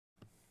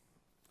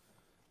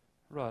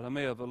Right, I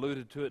may have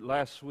alluded to it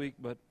last week,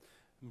 but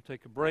I'm going to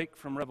take a break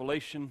from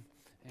Revelation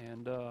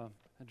and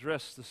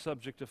address the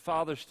subject of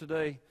fathers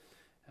today.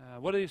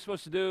 What are you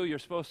supposed to do? You're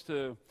supposed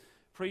to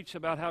preach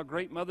about how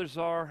great mothers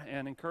are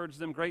and encourage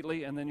them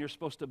greatly, and then you're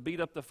supposed to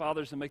beat up the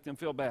fathers and make them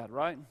feel bad,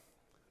 right?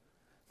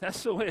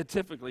 That's the way it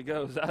typically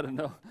goes. I don't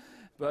know.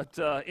 But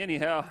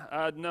anyhow,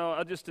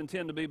 I just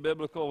intend to be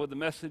biblical with the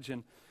message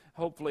and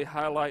hopefully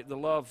highlight the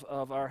love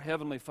of our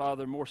Heavenly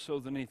Father more so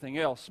than anything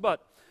else.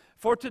 But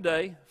for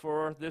today,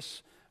 for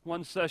this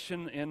one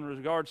session in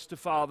regards to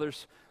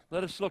fathers,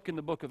 let us look in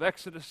the book of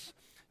Exodus,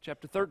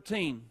 chapter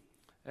 13.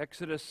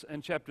 Exodus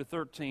and chapter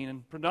 13,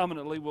 and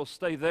predominantly we'll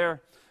stay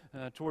there.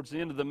 Towards the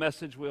end of the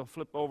message, we'll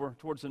flip over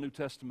towards the New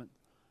Testament.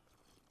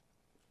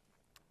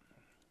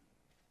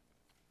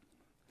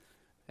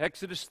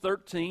 Exodus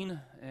 13,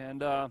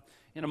 and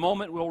in a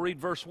moment we'll read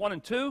verse 1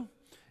 and 2,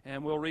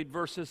 and we'll read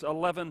verses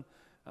 11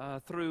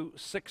 through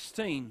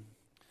 16.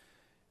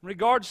 In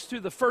regards to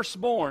the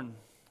firstborn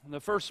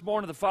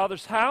of the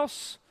Father's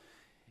house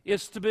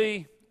is to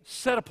be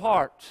set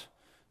apart.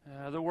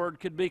 The word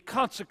could be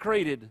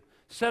consecrated,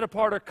 set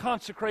apart or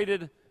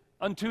consecrated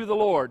unto the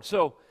Lord.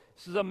 So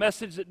this is a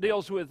message that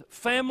deals with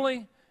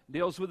family,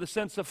 deals with the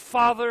sense of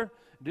father,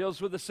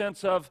 deals with the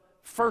sense of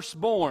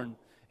firstborn.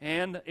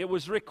 And it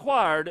was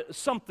required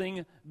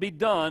something be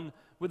done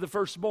with the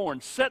firstborn.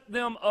 Set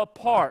them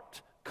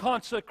apart,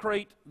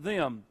 consecrate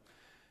them.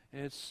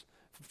 It's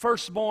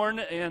firstborn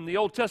in the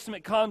Old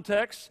Testament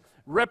context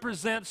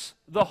represents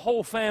the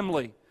whole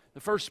family. The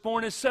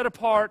firstborn is set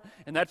apart,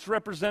 and that's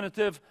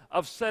representative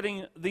of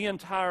setting the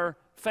entire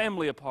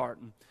family apart.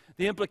 And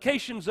the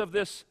implications of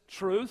this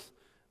truth,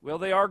 well,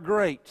 they are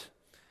great.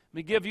 Let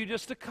me give you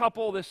just a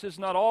couple. This is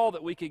not all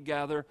that we could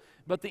gather,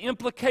 but the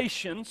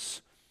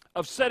implications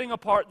of setting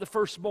apart the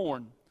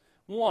firstborn.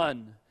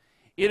 One,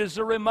 it is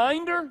a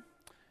reminder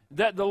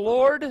that the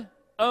Lord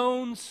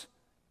owns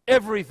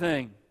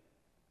everything,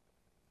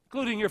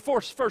 including your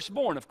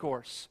firstborn, of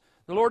course.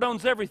 The Lord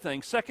owns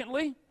everything.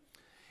 Secondly,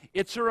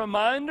 it's a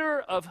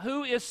reminder of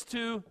who is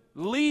to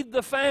lead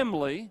the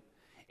family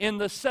in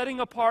the setting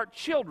apart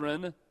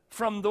children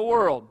from the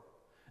world.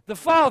 The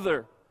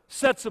father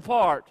sets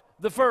apart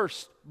the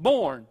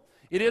firstborn.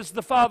 It is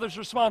the father's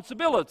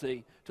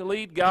responsibility to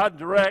lead, guide,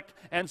 direct,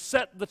 and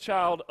set the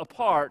child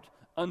apart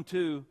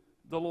unto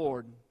the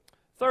Lord.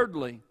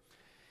 Thirdly,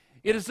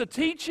 it is a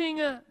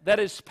teaching that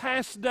is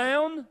passed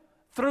down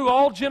through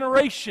all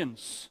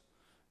generations.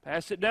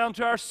 Pass it down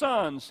to our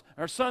sons'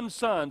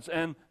 sons,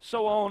 and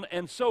so on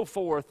and so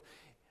forth.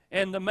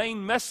 And the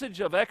main message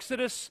of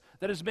Exodus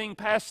that is being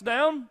passed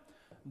down,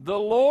 the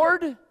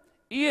Lord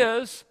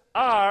is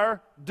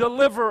our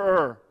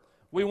deliverer.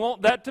 We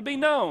want that to be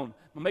known.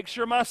 I'll make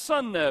sure my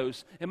son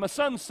knows, and my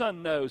son's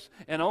son knows,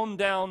 and on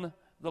down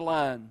the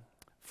line.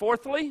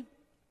 Fourthly,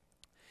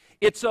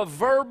 it's a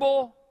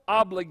verbal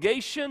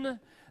obligation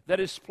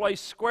that is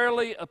placed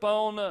squarely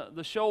upon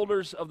the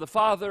shoulders of the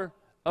father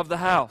of the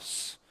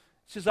house.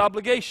 It's his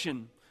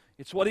obligation.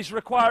 It's what he's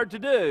required to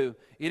do.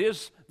 It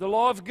is the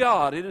law of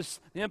God. It is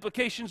the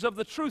implications of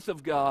the truth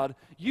of God.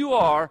 You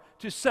are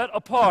to set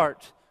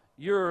apart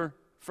your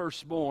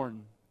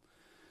firstborn.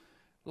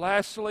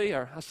 Lastly,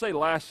 or I say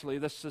lastly,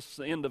 this is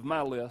the end of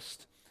my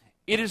list.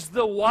 It is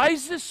the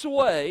wisest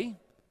way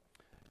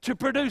to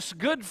produce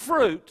good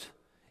fruit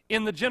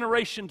in the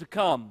generation to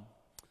come.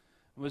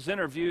 I was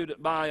interviewed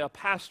by a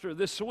pastor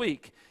this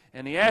week,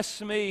 and he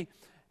asked me,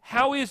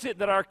 how is it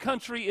that our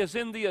country is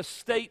in the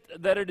estate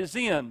that it is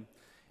in?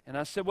 And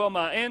I said, well,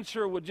 my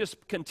answer would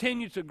just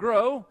continue to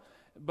grow,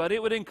 but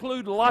it would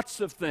include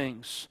lots of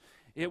things.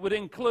 It would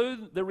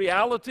include the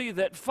reality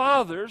that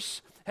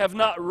fathers have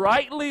not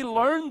rightly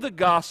learned the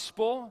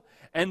gospel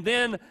and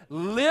then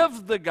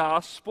lived the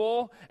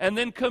gospel and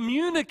then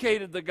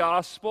communicated the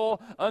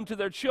gospel unto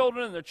their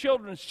children and their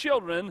children's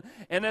children.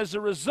 And as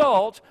a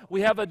result,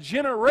 we have a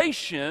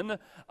generation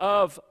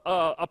of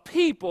a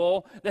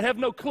people that have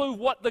no clue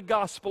what the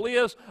gospel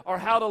is or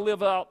how to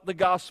live out the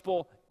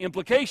gospel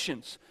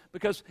implications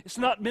because it's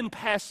not been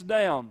passed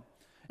down.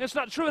 It's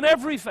not true in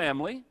every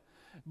family,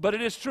 but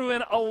it is true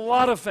in a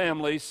lot of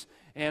families.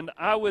 And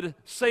I would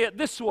say it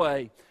this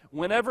way: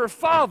 whenever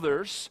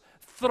fathers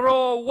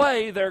throw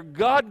away their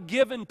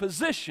God-given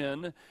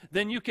position,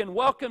 then you can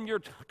welcome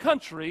your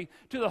country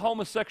to the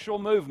homosexual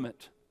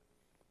movement.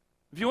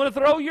 If you want to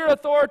throw your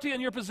authority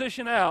and your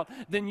position out,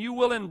 then you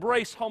will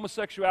embrace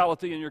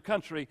homosexuality in your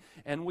country,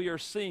 and we are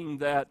seeing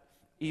that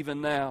even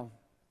now.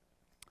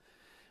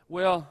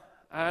 Well,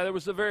 there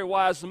was a very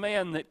wise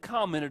man that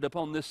commented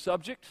upon this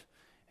subject,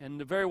 and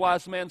the very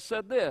wise man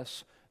said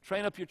this: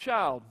 train up your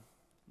child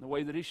in the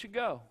way that he should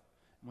go.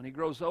 When he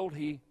grows old,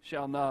 he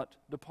shall not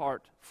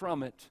depart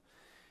from it.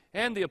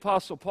 And the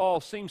Apostle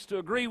Paul seems to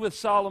agree with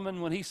Solomon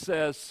when he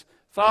says,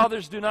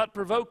 fathers, do not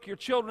provoke your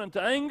children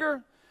to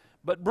anger,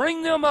 but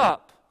bring them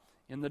up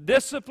in the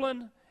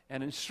discipline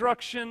and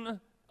instruction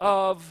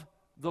of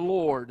the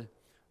Lord.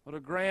 What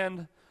a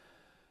grand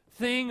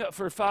thing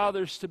for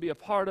fathers to be a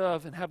part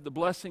of and have the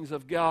blessings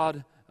of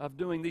God of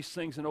doing these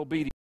things in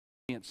obedience.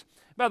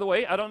 By the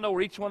way, I don't know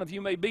where each one of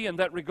you may be in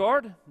that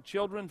regard,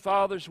 children,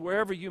 fathers,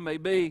 wherever you may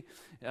be.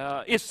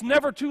 It's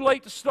never too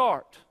late to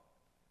start.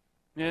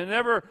 You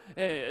never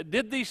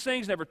did these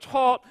things, never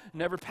taught,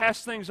 never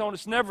passed things on.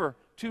 It's never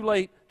too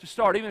late to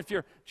start. Even if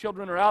your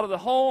children are out of the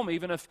home,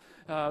 even if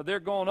they're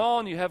going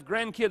on, you have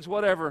grandkids,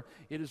 whatever,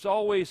 it is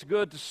always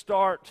good to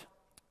start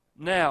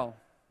now.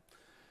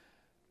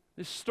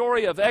 This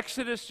story of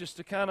Exodus, just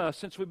to kind of,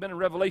 since we've been in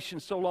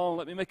Revelation so long,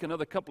 let me make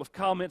another couple of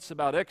comments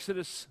about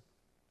Exodus.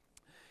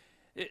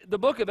 The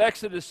book of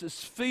Exodus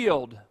is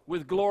filled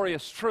with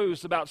glorious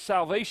truths about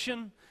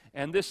salvation,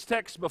 and this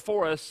text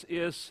before us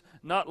is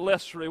not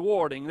less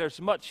rewarding.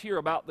 There's much here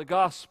about the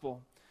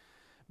gospel.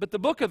 But the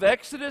book of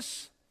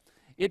Exodus,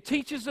 it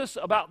teaches us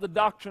about the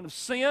doctrine of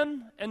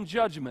sin and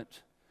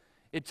judgment.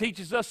 It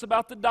teaches us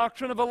about the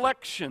doctrine of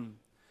election.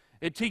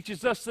 It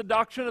teaches us the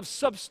doctrine of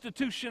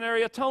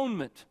substitutionary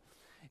atonement.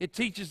 It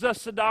teaches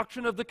us the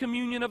doctrine of the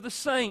communion of the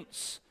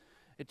saints.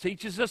 It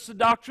teaches us the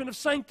doctrine of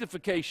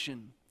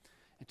sanctification.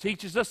 It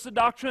teaches us the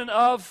doctrine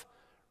of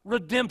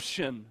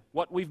redemption,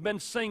 what we've been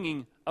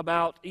singing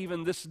about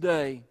even this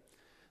day.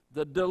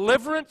 The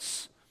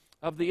deliverance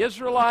of the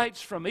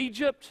Israelites from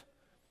Egypt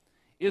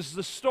is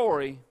the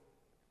story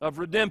of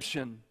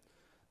redemption.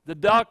 The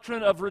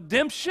doctrine of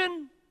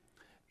redemption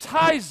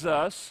ties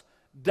us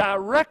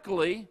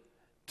directly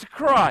to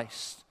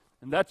Christ.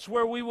 And that's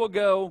where we will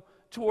go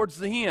towards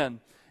the end.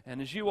 And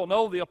as you will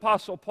know, the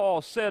Apostle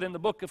Paul said in the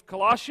book of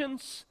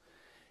Colossians,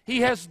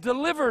 He has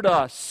delivered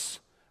us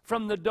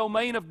from the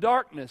domain of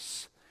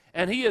darkness,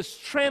 and He has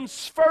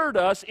transferred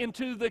us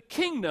into the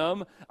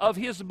kingdom of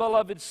His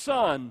beloved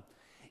Son,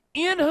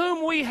 in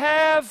whom we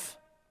have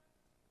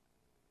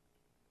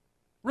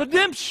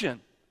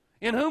redemption.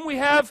 In whom we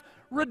have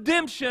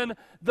redemption,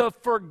 the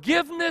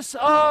forgiveness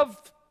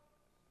of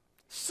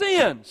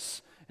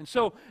sins. And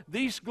so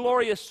these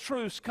glorious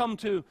truths come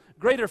to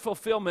greater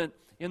fulfillment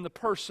in the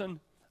person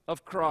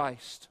of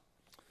Christ.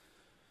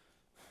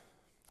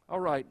 All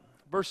right,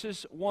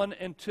 verses 1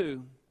 and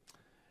 2.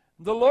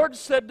 The Lord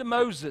said to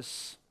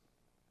Moses,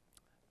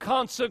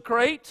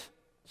 "Consecrate,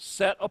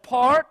 set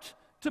apart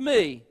to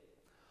me,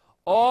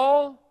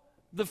 all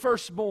the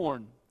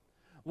firstborn,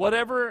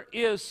 whatever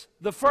is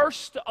the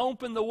first to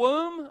open the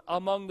womb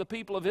among the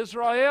people of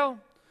Israel,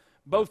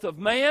 both of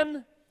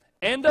man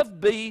and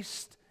of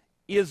beast,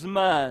 is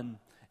mine."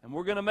 And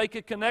we're going to make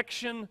a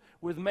connection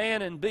with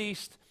man and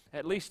beast,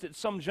 at least at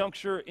some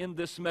juncture in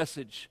this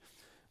message.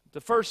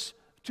 The first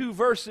two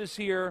verses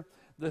here,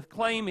 the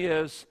claim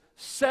is,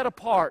 set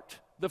apart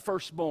the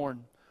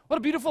firstborn. What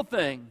a beautiful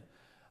thing.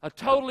 A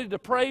totally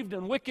depraved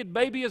and wicked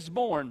baby is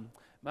born.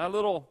 My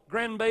little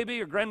grandbaby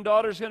or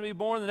granddaughter is going to be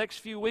born in the next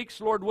few weeks,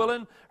 Lord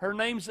willing. Her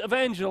name's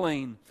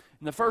Evangeline.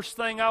 And the first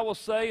thing I will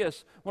say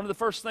is, one of the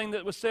first things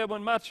that was said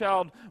when my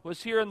child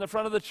was here in the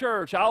front of the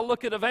church, I'll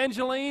look at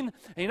Evangeline,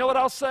 and you know what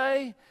I'll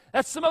say?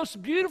 That's the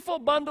most beautiful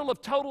bundle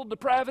of total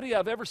depravity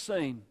I've ever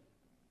seen.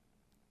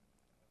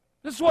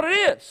 This is what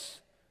it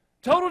is.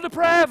 Total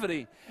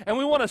depravity. And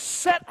we want to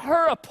set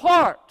her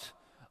apart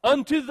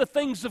unto the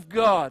things of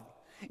God,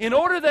 in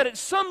order that it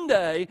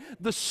someday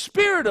the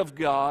Spirit of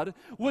God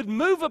would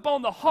move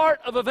upon the heart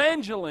of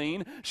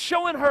Evangeline,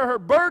 showing her her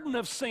burden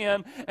of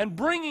sin and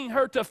bringing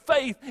her to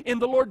faith in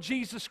the Lord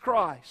Jesus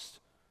Christ.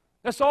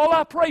 That's all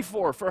I pray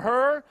for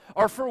her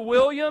or for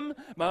William,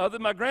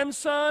 my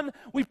grandson.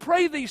 We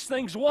pray these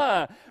things.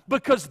 Why?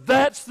 Because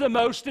that's the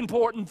most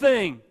important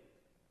thing.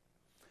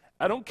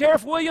 I don't care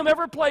if William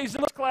ever plays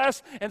in this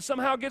class and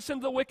somehow gets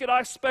into the wicked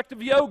aspect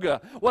of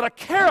yoga. What I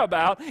care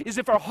about is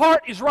if our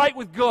heart is right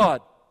with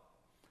God.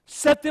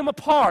 Set them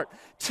apart.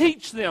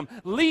 Teach them.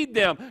 Lead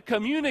them.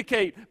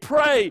 Communicate.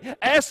 Pray.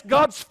 Ask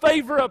God's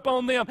favor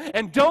upon them.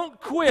 And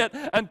don't quit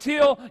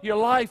until your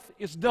life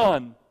is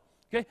done.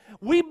 Okay?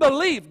 We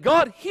believe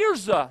God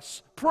hears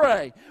us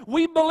pray.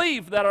 We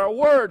believe that our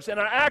words and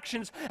our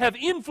actions have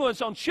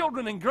influence on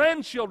children and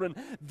grandchildren.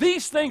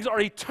 These things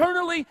are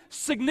eternally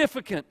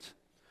significant.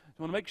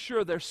 We want to make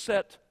sure they're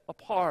set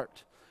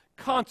apart.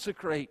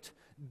 Consecrate,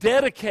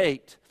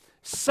 dedicate,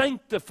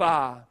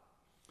 sanctify.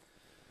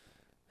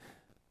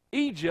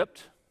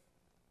 Egypt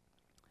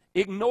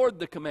ignored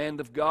the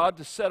command of God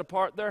to set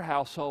apart their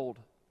household.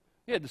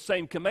 He had the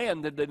same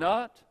command, did they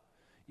not?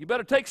 You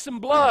better take some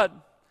blood.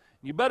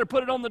 You better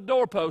put it on the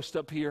doorpost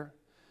up here.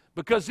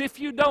 Because if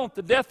you don't,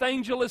 the death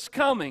angel is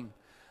coming.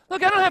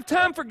 Look, I don't have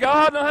time for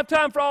God. I don't have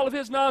time for all of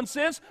His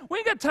nonsense. We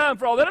ain't got time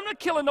for all that. I'm not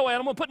killing no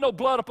animal, put no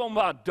blood up on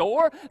my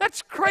door.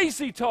 That's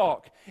crazy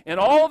talk. And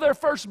all their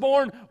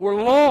firstborn were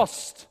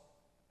lost.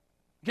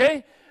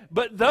 Okay?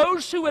 But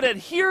those who would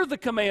adhere the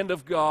command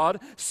of God,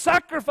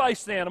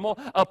 sacrifice the animal,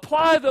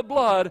 apply the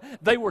blood,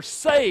 they were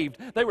saved.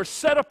 They were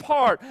set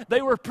apart.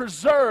 They were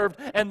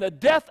preserved. And the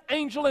death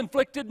angel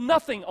inflicted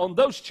nothing on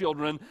those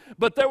children.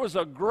 But there was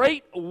a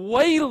great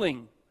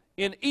wailing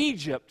in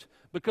Egypt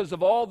because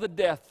of all the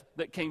death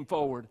that came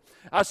forward.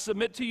 I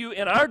submit to you,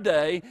 in our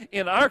day,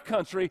 in our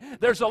country,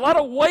 there's a lot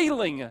of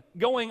wailing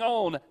going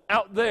on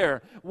out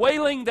there.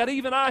 Wailing that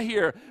even I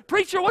hear.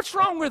 Preacher, what's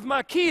wrong with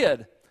my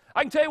kid?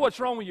 I can tell you what's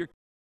wrong with your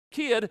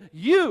kid.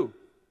 You.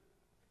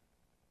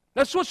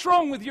 That's what's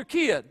wrong with your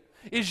kid,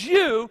 is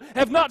you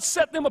have not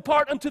set them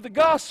apart unto the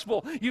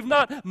gospel. You've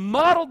not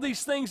modeled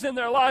these things in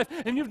their life,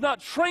 and you've not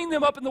trained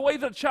them up in the way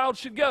that a child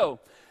should go.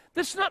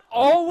 This is not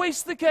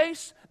always the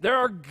case. There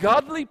are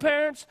godly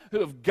parents who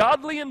have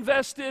godly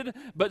invested,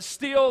 but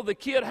still the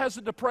kid has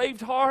a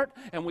depraved heart,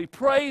 and we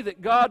pray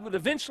that God would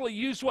eventually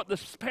use what the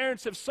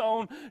parents have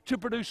sown to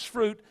produce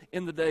fruit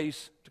in the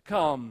days to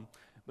come.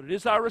 But it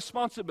is our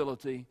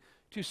responsibility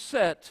to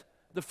set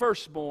the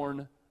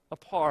firstborn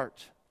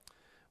apart.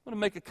 I want to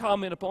make a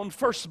comment upon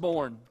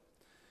firstborn.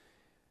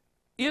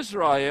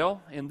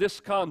 Israel, in this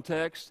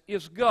context,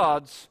 is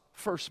God's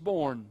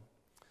firstborn.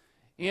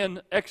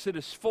 In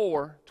Exodus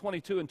 4,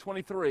 22 and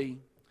 23,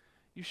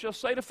 you shall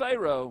say to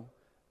Pharaoh,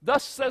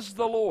 thus says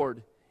the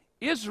Lord,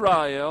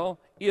 Israel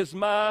is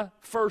my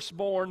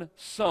firstborn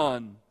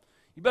son.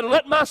 You better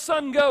let my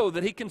son go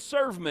that he can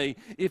serve me.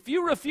 If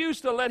you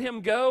refuse to let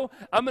him go,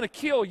 I'm going to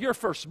kill your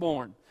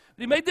firstborn.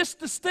 But he made this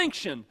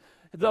distinction.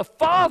 The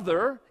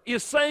Father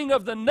is saying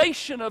of the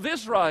nation of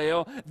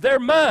Israel, they're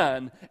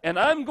mine, and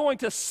I'm going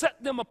to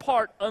set them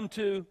apart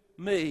unto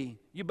me.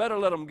 You better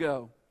let them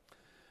go.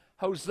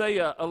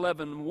 Hosea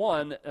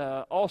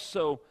 11:1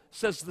 also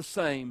says the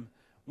same.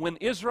 When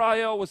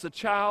Israel was a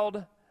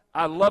child,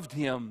 I loved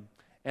him,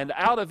 and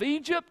out of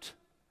Egypt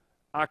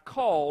I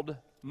called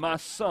my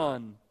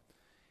son.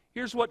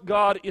 Here's what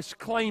God is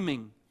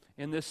claiming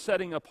in this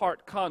setting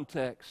apart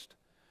context.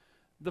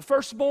 The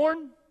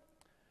firstborn,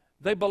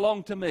 they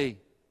belong to me.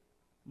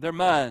 They're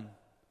mine.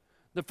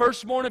 The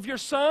firstborn of your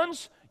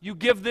sons, you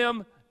give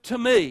them to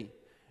me.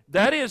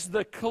 That is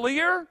the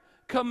clear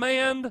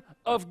command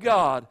of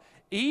God.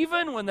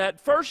 Even when that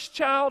first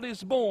child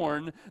is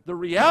born, the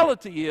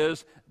reality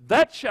is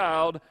that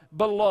child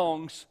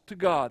belongs to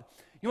God.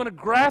 You want a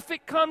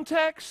graphic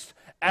context?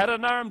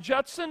 Adoniram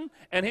Judson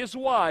and his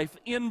wife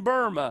in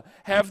Burma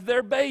have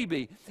their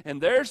baby,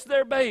 and there's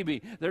their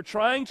baby. They're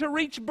trying to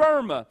reach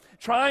Burma,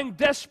 trying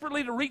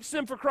desperately to reach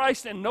them for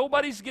Christ, and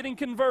nobody's getting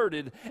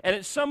converted. And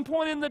at some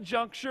point in the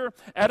juncture,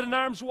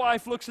 Adoniram's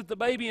wife looks at the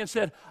baby and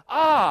said,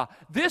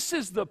 this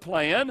is the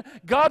plan.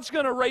 God's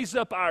going to raise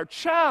up our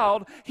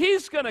child.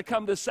 He's going to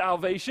come to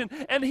salvation,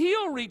 and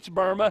he'll reach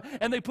Burma.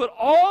 And they put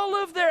all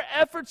of their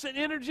efforts and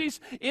energies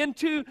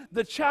into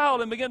the child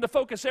and began to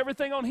focus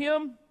everything on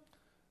him.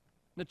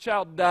 The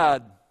child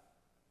died.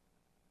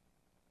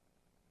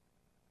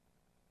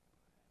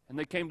 And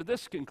they came to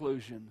this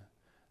conclusion.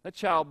 That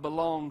child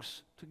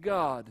belongs to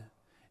God.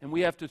 And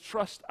we have to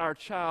trust our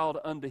child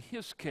unto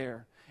his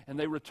care. And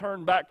they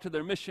returned back to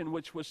their mission,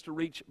 which was to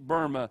reach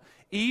Burma.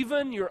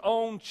 Even your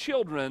own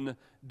children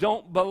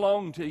don't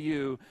belong to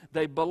you.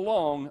 They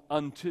belong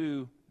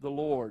unto the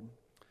Lord.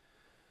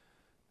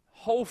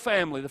 Whole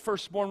family. The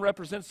firstborn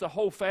represents the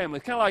whole family.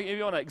 Kind of like, if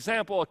you want an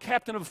example, a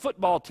captain of a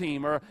football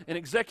team or an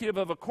executive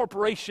of a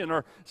corporation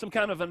or some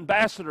kind of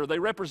ambassador. They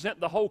represent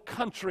the whole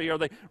country or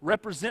they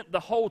represent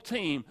the whole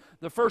team.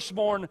 The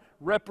firstborn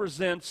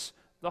represents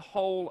the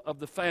whole of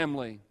the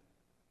family.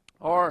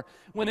 Or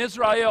when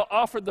Israel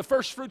offered the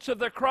first fruits of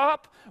their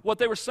crop, what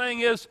they were saying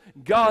is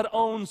God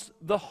owns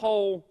the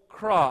whole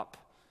crop.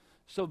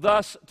 So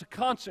thus, to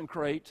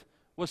consecrate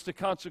was to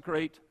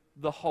consecrate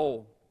the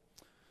whole.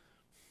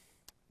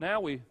 Now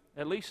we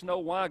at least know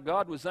why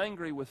God was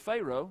angry with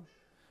Pharaoh.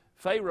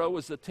 Pharaoh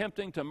was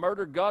attempting to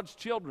murder God's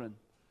children.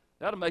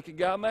 That'll make a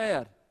guy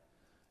mad.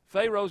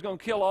 Pharaoh's going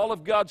to kill all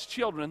of God's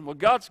children. Well,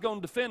 God's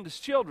going to defend his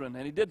children,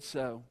 and he did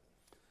so.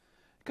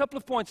 A couple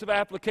of points of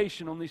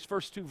application on these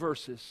first two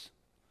verses.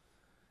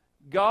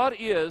 God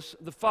is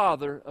the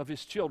father of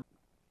his children.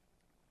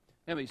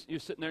 I mean, you're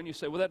sitting there and you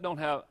say, well,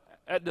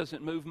 that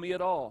doesn't move me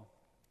at all.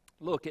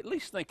 Look, at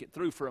least think it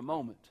through for a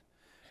moment.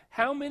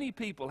 How many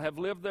people have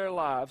lived their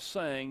lives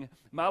saying,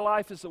 my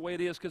life is the way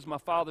it is because my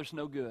father's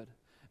no good?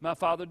 My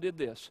father did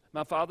this,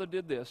 my father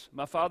did this,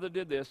 my father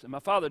did this, and my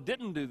father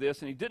didn't do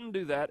this, and he didn't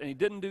do that, and he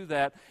didn't do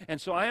that,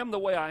 and so I am the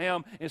way I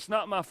am. It's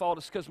not my fault,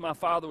 it's because my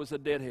father was a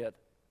deadhead.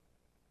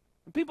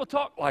 And people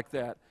talk like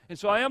that, and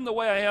so I am the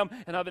way I am,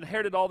 and I've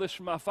inherited all this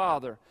from my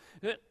father.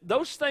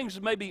 Those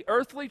things may be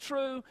earthly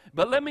true,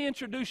 but let me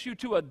introduce you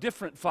to a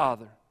different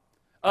father.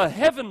 A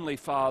heavenly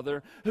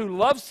father who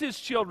loves his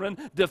children,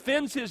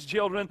 defends his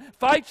children,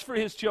 fights for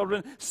his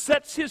children,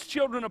 sets his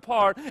children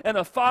apart, and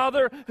a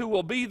father who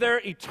will be there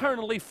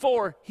eternally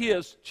for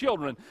his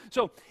children.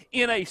 So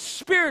in a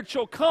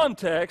spiritual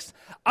context,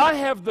 I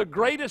have the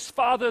greatest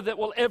father that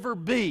will ever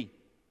be.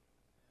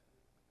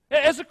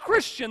 As a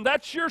Christian,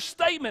 that's your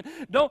statement.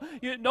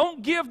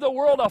 Don't give the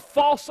world a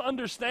false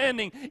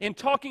understanding in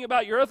talking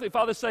about your earthly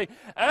father. Say,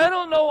 I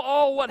don't know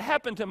all what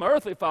happened to my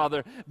earthly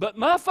father, but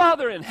my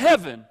Father in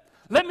heaven,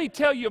 let me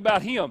tell you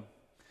about him.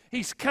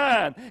 He's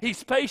kind,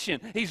 he's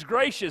patient, he's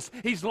gracious,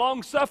 he's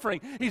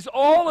long-suffering. He's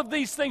all of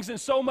these things and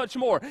so much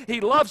more.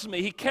 He loves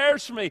me, he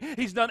cares for me.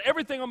 He's done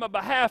everything on my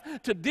behalf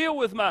to deal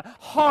with my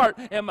heart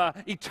and my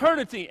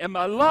eternity and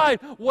my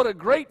life. What a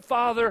great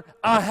Father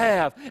I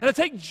have. And I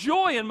take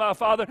joy in my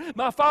Father.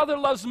 My Father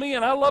loves me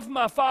and I love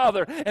my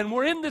Father. And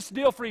we're in this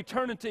deal for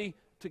eternity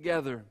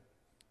together.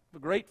 The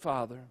great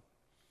Father.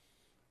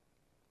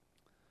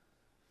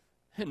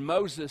 And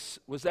Moses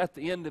was at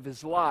the end of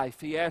his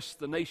life. He asked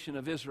the nation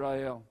of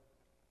Israel,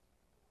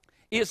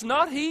 "Is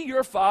not He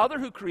your Father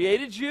who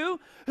created you,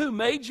 who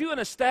made you and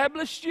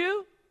established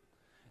you?"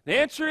 The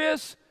answer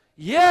is,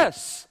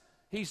 yes,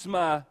 He's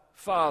my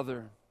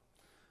Father.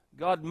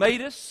 God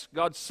made us.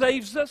 God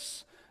saves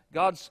us.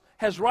 God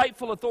has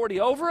rightful authority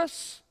over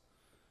us.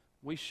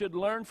 We should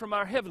learn from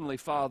our Heavenly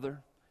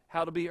Father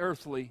how to be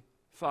earthly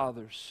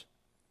fathers.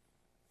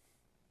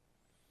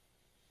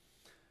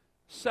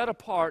 Set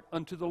apart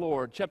unto the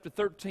Lord. Chapter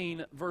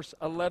 13, verse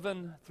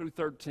 11 through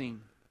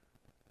 13.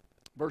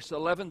 Verse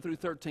 11 through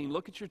 13.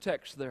 Look at your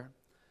text there.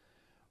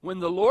 "When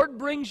the Lord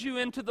brings you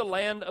into the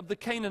land of the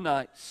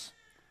Canaanites,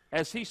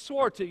 as He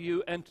swore to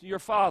you and to your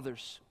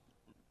fathers,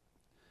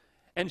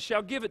 and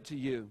shall give it to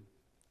you,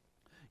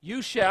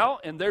 you shall,"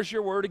 and there's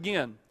your word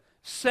again,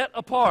 "set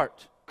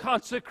apart,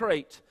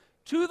 consecrate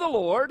to the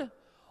Lord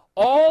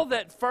all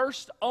that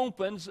first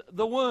opens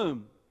the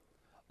womb.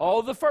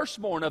 All the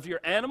firstborn of your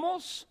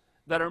animals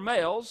that are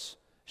males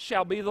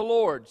shall be the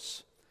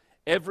Lord's.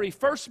 Every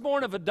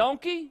firstborn of a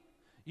donkey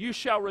you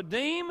shall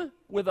redeem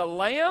with a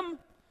lamb.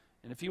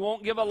 And if you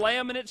won't give a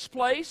lamb in its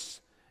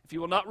place, if you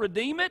will not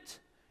redeem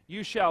it,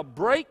 you shall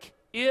break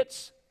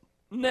its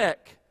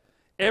neck.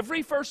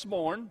 Every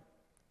firstborn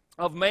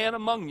of man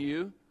among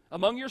you,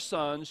 among your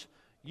sons,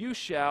 you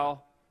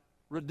shall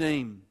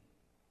redeem."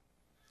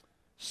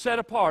 Set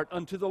apart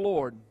unto the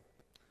Lord.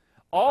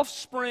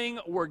 Offspring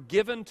were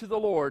given to the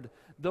Lord.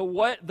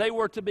 They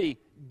were to be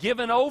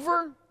given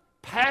over,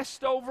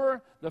 passed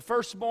over, the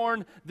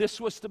firstborn.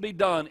 This was to be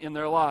done in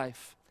their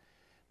life.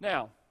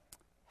 Now,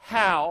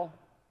 how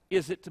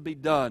is it to be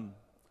done?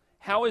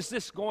 How is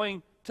this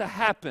going to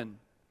happen?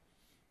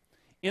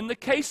 In the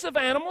case of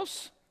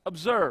animals,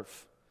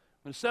 observe.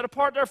 When set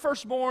apart their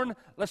firstborn,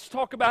 let's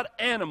talk about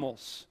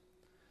animals.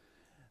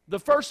 The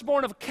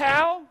firstborn of a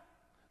cow,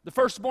 the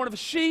firstborn of a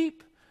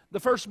sheep, the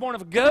firstborn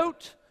of a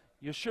goat,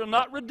 you shall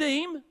not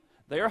redeem.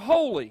 They are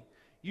holy.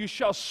 You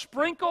shall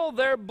sprinkle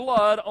their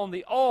blood on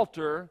the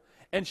altar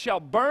and shall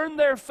burn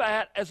their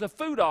fat as a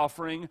food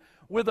offering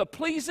with a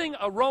pleasing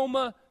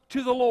aroma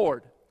to the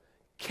Lord.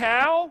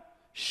 Cow,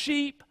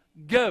 sheep,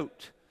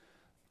 goat,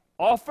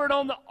 offered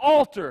on the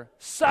altar,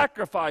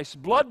 sacrifice,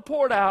 blood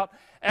poured out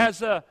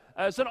as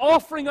an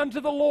offering unto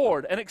the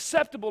Lord, an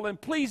acceptable and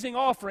pleasing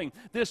offering.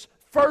 This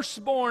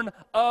firstborn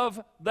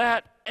of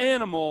that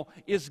animal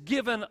is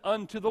given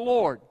unto the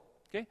Lord.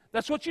 Okay?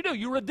 That's what you do.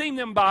 You redeem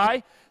them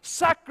by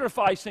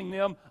sacrificing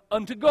them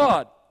unto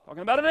God.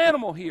 Talking about an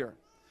animal here.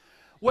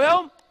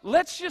 Well,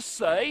 let's just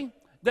say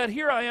that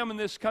here I am in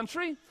this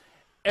country,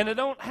 and I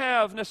don't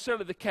have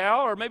necessarily the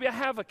cow, or maybe I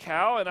have a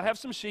cow and I have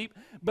some sheep,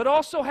 but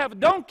also have a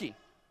donkey.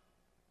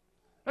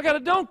 I got a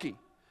donkey.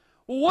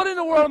 Well, what in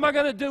the world am I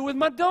going to do with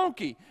my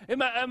donkey? And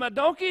my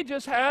donkey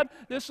just had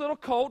this little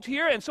colt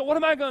here, and so what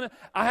am I going to?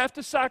 I have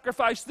to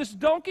sacrifice this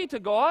donkey to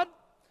God?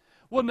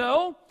 Well,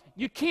 no,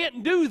 you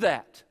can't do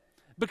that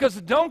because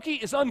the donkey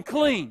is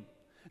unclean.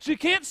 So you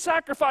can't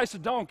sacrifice a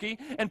donkey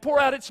and pour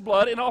out its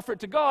blood and offer it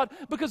to God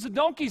because the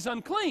donkey's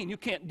unclean. You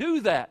can't do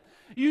that.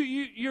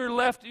 You're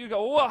left, you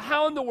go, well,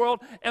 how in the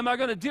world am I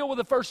going to deal with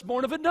the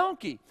firstborn of a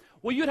donkey?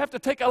 Well, you'd have to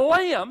take a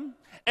lamb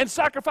and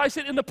sacrifice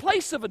it in the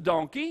place of a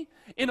donkey.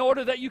 In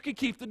order that you could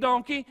keep the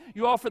donkey,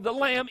 you offer the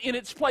lamb in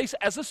its place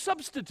as a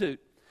substitute.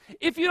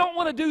 If you don't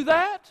want to do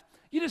that,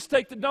 you just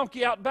take the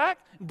donkey out back,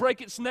 break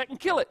its neck, and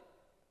kill it.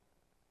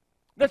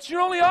 That's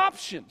your only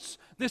options.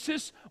 This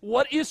is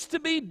what is to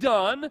be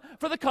done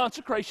for the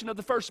consecration of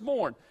the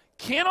firstborn.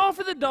 Can't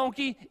offer the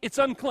donkey, it's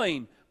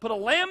unclean. Put a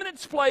lamb in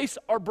its place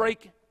or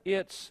break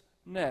its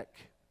neck.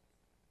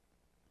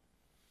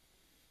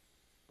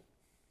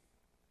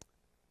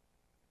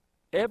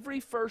 Every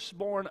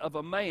firstborn of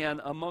a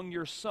man among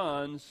your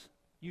sons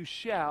you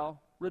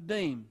shall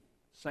redeem.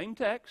 Same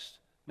text.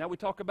 Now we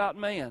talk about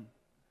man.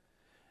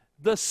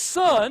 The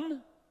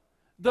son,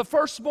 the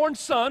firstborn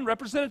son,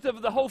 representative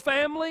of the whole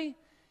family,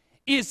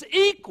 is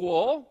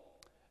equal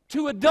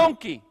to a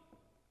donkey.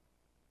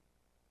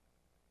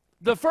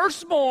 The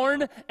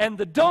firstborn and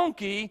the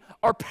donkey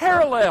are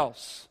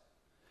parallels.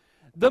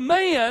 The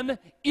man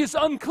is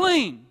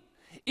unclean.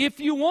 If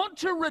you want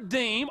to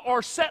redeem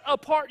or set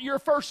apart your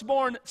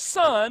firstborn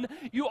son,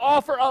 you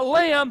offer a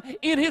lamb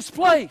in his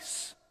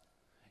place.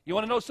 You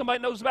want to know if somebody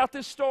knows about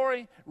this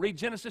story? Read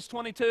Genesis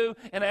 22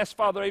 and ask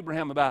Father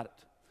Abraham about it.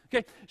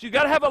 Okay, so you've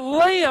got to have a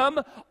lamb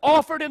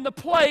offered in the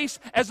place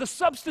as a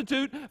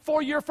substitute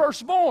for your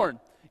firstborn.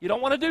 You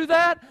don't want to do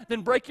that?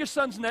 Then break your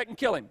son's neck and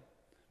kill him.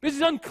 Because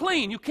he's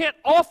unclean. You can't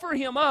offer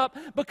him up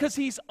because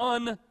he's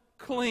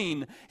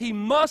unclean. He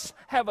must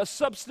have a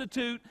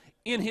substitute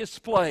in his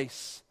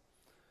place.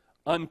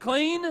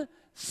 Unclean,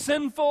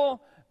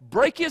 sinful,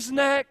 break his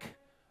neck,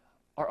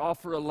 or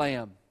offer a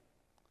lamb.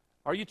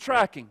 Are you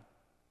tracking?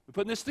 We're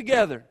putting this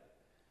together.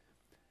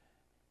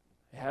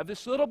 You have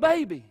this little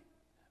baby.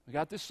 We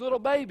got this little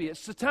baby.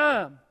 It's the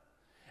time.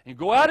 And you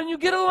go out and you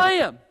get a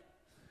lamb.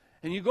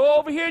 And you go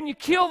over here and you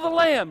kill the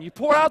lamb. You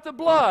pour out the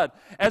blood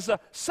as a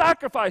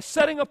sacrifice,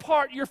 setting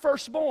apart your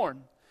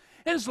firstborn.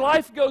 And his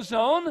life goes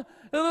on.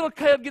 The little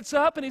kid gets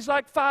up and he's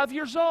like 5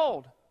 years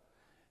old.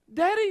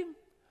 Daddy,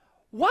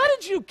 why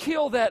did you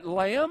kill that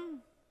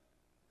lamb?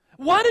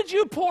 Why did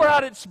you pour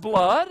out its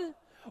blood?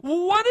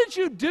 Why did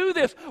you do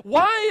this?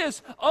 Why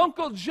is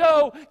Uncle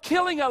Joe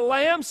killing a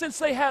lamb since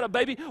they had a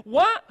baby?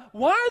 Why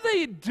are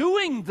they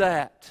doing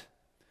that?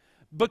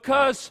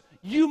 Because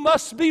you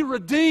must be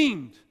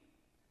redeemed.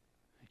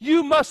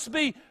 You must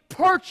be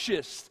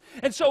purchased.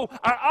 And so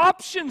our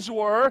options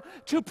were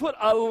to put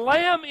a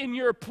lamb in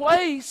your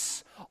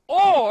place,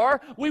 or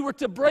we were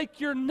to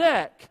break your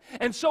neck.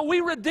 And so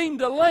we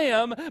redeemed a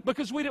lamb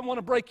because we didn't want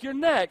to break your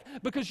neck,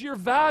 because you're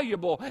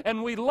valuable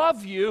and we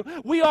love you.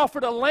 We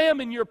offered a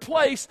lamb in your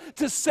place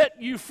to set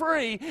you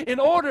free in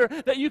order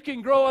that you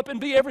can grow up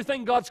and be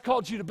everything God's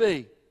called you to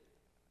be.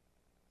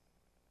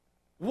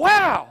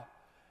 Wow!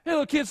 And the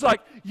little kid's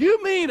like,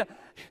 you mean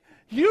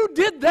you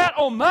did that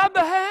on my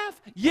behalf?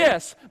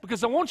 Yes,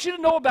 because I want you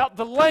to know about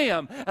the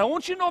lamb, and I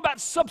want you to know about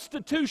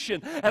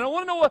substitution, and I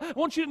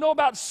want you to know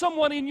about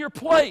someone in your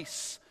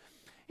place.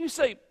 You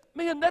say,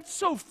 man, that's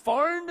so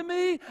foreign to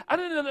me. I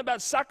didn't know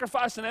about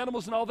sacrificing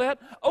animals and all that.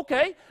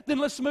 Okay, then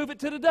let's move it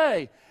to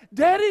today.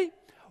 Daddy,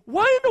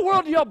 why in the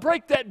world do y'all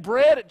break that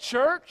bread at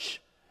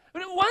church? I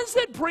mean, why does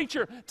that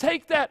preacher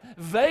take that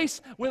vase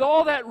with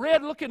all that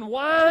red-looking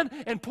wine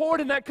and pour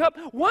it in that cup?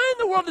 Why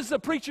in the world does the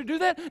preacher do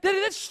that? Daddy,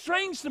 that's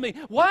strange to me.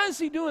 Why is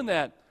he doing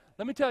that?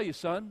 Let me tell you,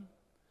 son.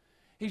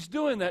 He's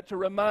doing that to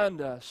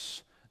remind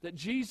us that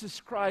Jesus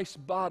Christ's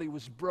body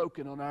was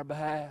broken on our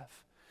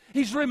behalf.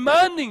 He's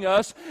reminding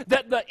us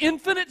that the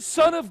infinite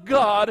Son of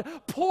God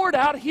poured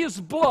out His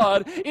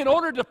blood in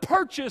order to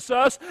purchase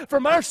us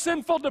from our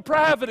sinful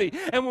depravity.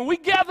 And when we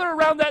gather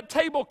around that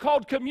table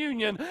called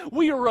communion,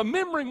 we are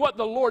remembering what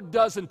the Lord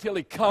does until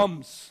He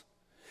comes.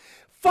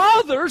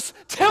 Fathers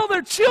tell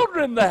their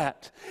children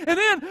that. And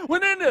then when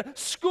they're in the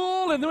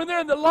school and when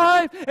they're in the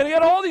life and they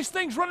got all these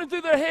things running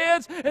through their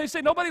heads and they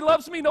say, nobody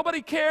loves me,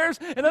 nobody cares,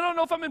 and I don't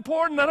know if I'm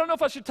important, I don't know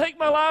if I should take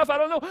my life, I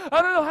don't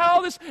know how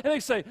all this, and they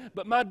say,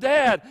 but my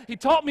dad, he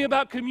taught me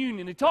about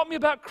communion, he taught me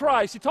about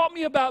Christ, he taught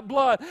me about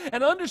blood,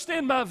 and I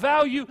understand my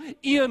value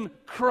in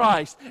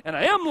Christ. And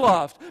I am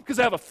loved because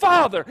I have a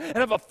father, and I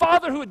have a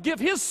father who would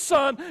give his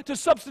son to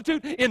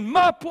substitute in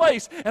my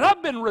place, and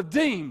I've been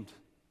redeemed.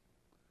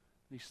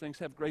 These things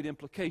have great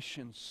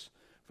implications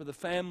for the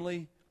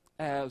family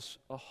as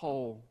a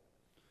whole.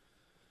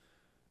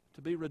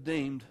 To be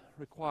redeemed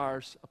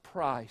requires a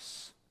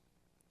price.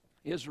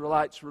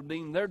 Israelites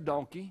redeemed their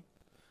donkey.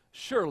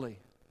 Surely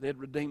they'd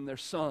redeem their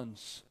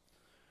sons.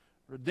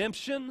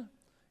 Redemption,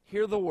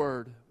 hear the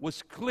word,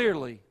 was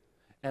clearly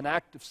an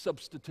act of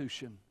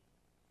substitution.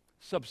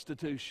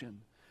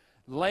 Substitution.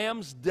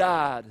 Lambs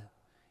died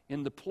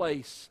in the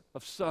place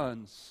of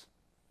sons.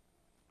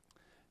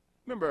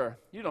 Remember,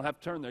 you don't have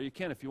to turn there. You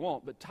can if you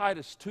want. But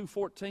Titus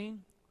 2:14,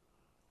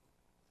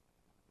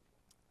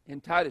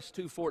 in Titus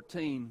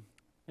 2:14,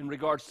 in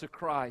regards to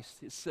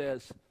Christ, it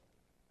says,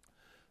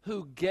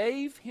 who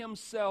gave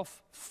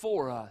Himself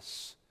for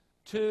us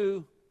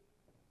to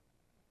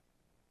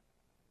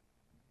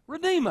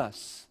redeem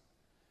us.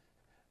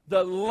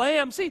 The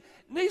Lamb. See,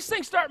 these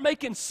things start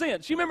making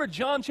sense. You remember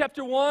John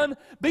chapter 1?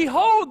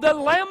 Behold, the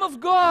Lamb of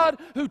God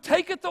who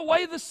taketh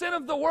away the sin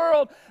of the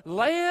world.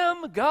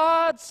 Lamb,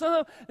 God,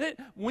 Son of...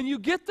 When you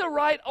get the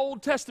right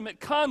Old Testament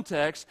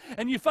context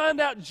and you find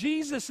out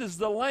Jesus is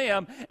the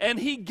Lamb and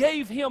He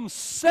gave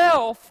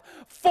Himself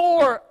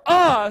for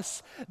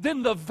us,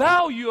 then the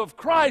value of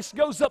Christ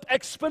goes up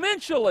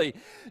exponentially.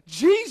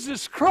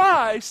 Jesus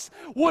Christ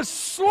was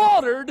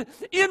slaughtered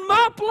in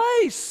my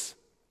place,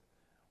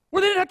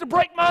 where they didn't have to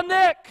break my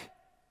neck.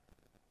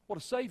 What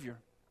a Savior.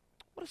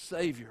 What a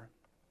Savior.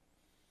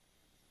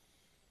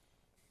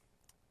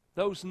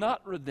 Those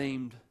not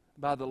redeemed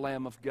by the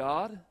Lamb of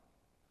God,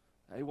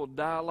 they will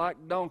die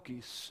like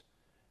donkeys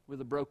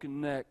with a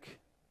broken neck,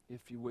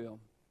 if you will.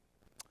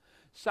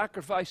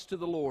 Sacrifice to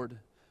the Lord.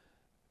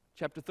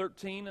 Chapter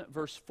 13,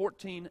 verse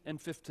 14 and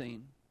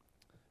 15.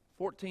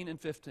 14 and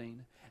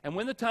 15. And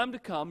when the time to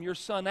come, your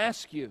son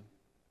asks you,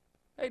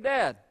 hey,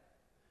 Dad,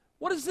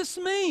 what does this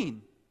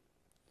mean?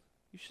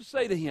 You should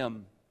say to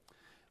him,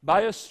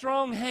 by a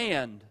strong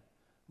hand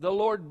the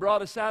Lord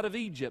brought us out of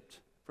Egypt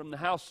from the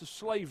house of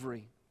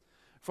slavery.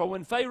 For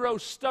when Pharaoh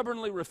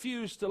stubbornly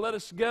refused to let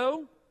us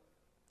go,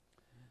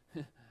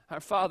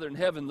 our Father in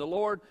heaven, the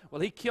Lord,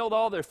 well, He killed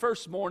all their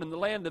firstborn in the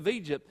land of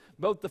Egypt,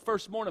 both the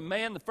firstborn of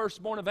man, the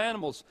firstborn of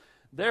animals.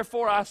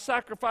 Therefore I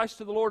sacrifice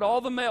to the Lord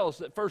all the males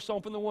that first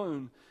opened the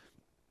womb.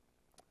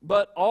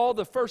 But all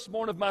the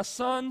firstborn of my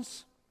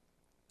sons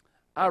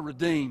I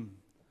redeem.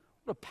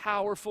 What a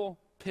powerful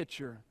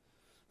picture.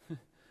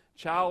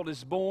 Child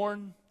is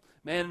born,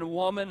 man and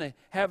woman, they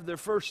have their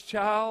first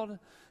child.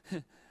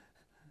 The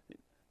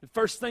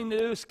first thing to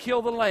do is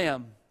kill the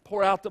lamb,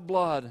 pour out the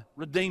blood,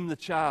 redeem the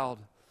child.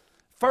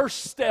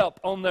 First step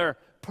on their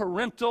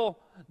parental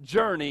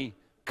journey,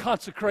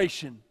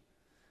 consecration.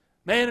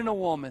 Man and a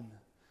woman,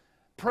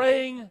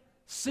 praying,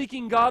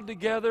 seeking God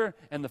together,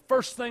 and the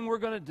first thing we're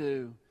going to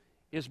do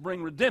is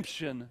bring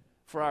redemption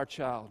for our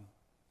child.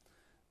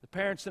 The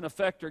parents, in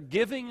effect, are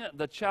giving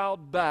the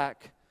child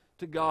back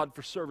to God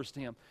for service to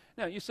Him.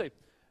 Now, you say,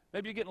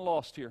 maybe you're getting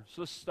lost here,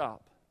 so let's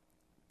stop.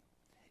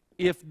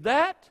 If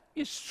that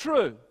is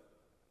true,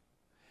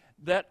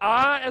 that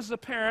I, as a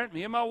parent,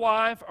 me and my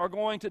wife, are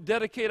going to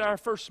dedicate our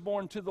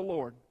firstborn to the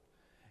Lord,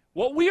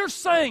 what we are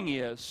saying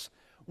is,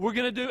 we're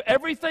going to do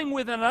everything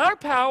within our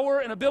power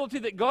and ability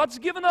that God's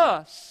given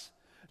us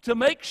to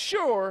make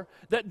sure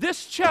that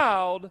this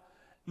child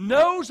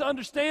knows,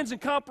 understands,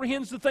 and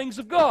comprehends the things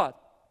of God.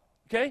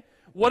 Okay?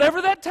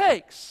 Whatever that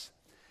takes.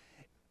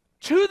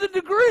 To the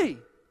degree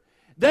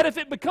that if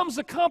it becomes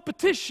a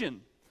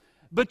competition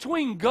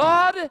between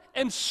God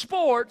and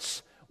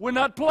sports, we're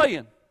not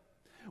playing.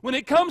 When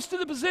it comes to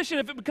the position,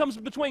 if it becomes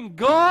between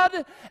God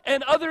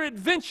and other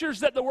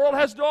adventures that the world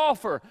has to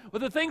offer, well,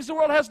 the things the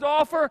world has to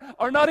offer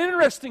are not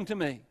interesting to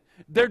me.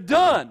 They're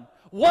done.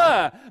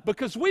 Why?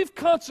 Because we've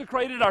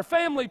consecrated our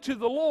family to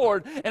the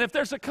Lord, and if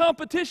there's a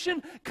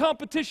competition,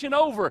 competition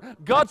over.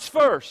 God's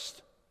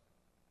first.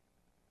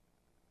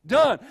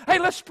 Done. Hey,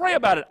 let's pray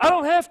about it. I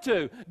don't have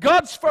to.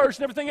 God's first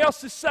and everything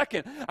else is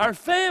second. Our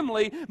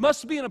family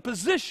must be in a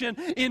position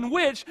in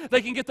which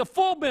they can get the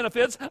full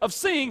benefits of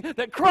seeing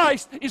that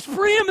Christ is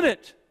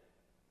preeminent.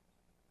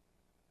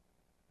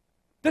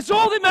 That's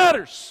all that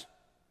matters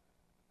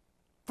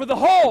for the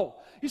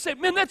whole. You say,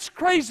 man, that's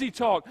crazy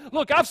talk.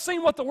 Look, I've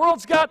seen what the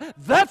world's got.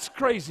 That's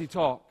crazy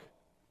talk.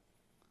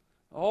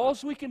 All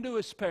we can do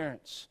as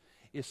parents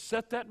is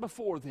set that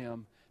before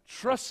them,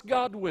 trust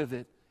God with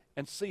it,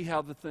 and see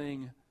how the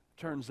thing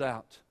turns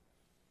out.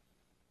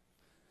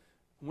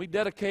 When we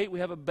dedicate, we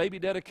have a baby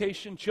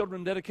dedication,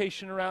 children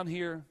dedication around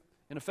here.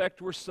 In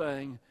effect, we're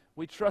saying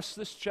we trust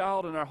this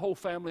child and our whole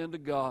family unto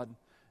God,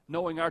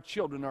 knowing our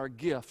children are a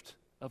gift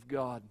of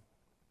God.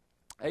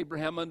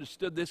 Abraham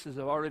understood this, as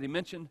I've already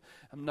mentioned.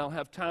 I don't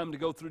have time to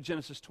go through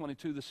Genesis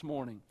 22 this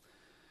morning.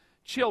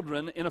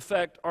 Children, in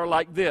effect, are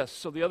like this.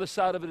 So the other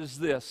side of it is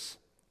this.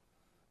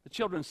 The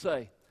children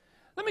say,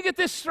 let me get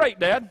this straight,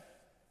 Dad.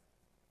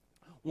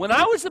 When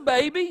I was a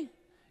baby,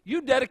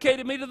 you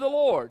dedicated me to the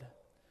Lord.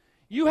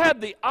 You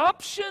had the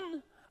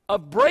option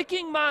of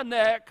breaking my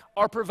neck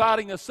or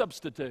providing a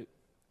substitute.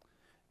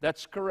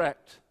 That's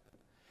correct.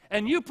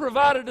 And you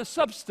provided a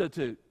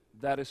substitute.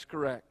 That is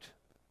correct.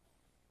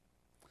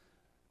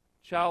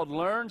 Child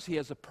learns he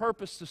has a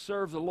purpose to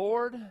serve the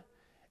Lord,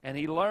 and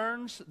he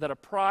learns that a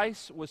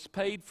price was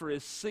paid for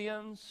his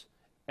sins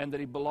and that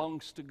he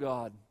belongs to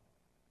God.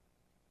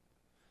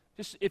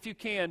 Just, if you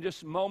can,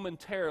 just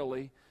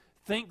momentarily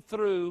think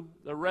through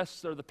the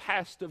rest or the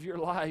past of your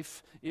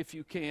life, if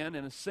you can,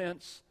 in a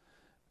sense.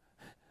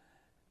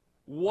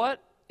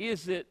 What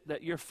is it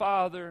that your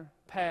father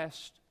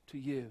passed to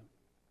you?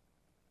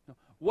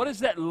 What is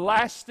that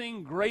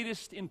lasting,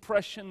 greatest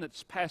impression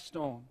that's passed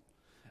on?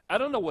 I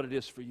don't know what it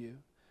is for you.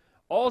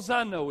 All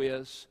I know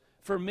is,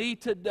 for me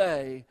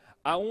today,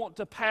 I want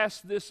to pass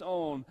this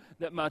on,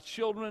 that my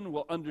children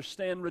will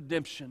understand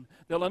redemption.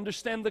 They'll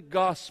understand the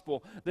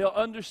gospel. They'll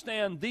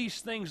understand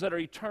these things that are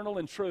eternal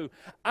and true.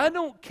 I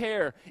don't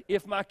care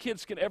if my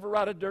kids can ever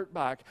ride a dirt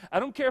bike. I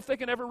don't care if they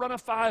can ever run a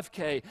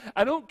 5K.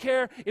 I don't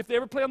care if they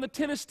ever play on the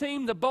tennis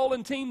team, the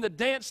bowling team, the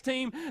dance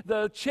team,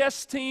 the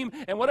chess team,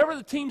 and whatever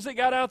the teams they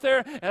got out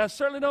there. And I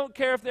certainly don't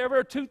care if they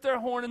ever toot their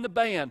horn in the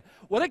band.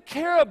 What I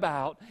care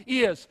about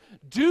is,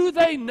 do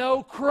they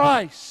know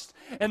Christ?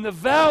 And the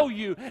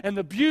value and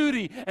the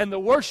beauty and the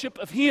worship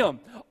of Him.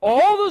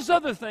 All those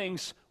other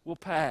things will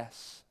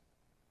pass.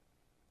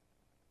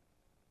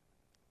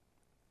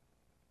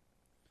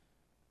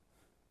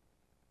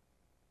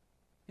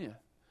 Yeah.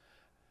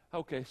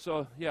 Okay,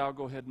 so yeah, I'll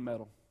go ahead and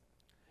meddle.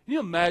 Can you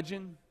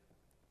imagine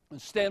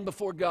and stand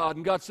before God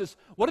and God says,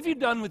 what have you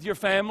done with your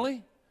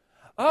family?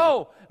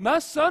 Oh, my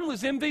son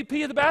was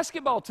MVP of the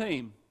basketball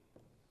team.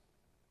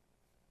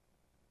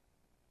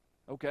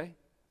 Okay.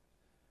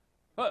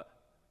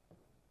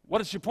 What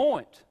is your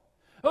point?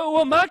 Oh,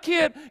 well, my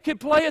kid can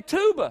play a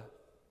tuba.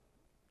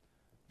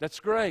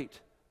 That's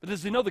great. But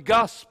does he know the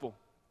gospel?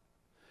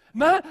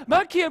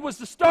 My kid was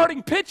the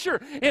starting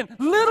pitcher in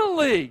Little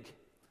League.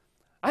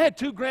 I had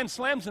 2 grand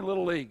slams in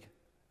Little League.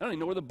 I don't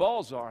even know where the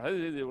balls are.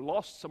 They were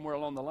lost somewhere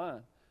along the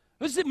line.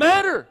 What does it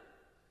matter?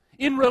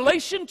 In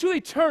relation to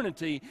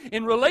eternity,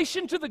 in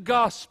relation to the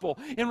gospel,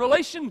 in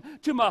relation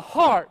to my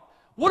heart,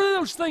 what do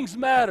those things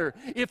matter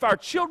if our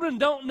children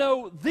don't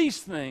know these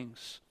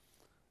things?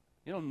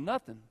 You know,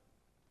 nothing.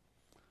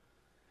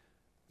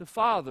 The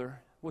Father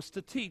was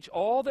to teach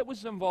all that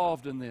was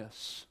involved in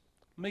this.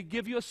 Let me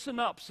give you a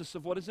synopsis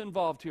of what is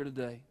involved here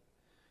today.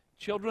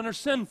 Children are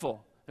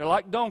sinful. They're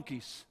like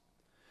donkeys.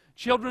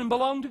 Children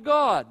belong to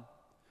God.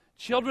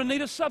 Children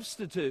need a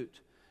substitute.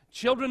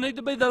 Children need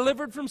to be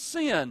delivered from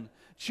sin.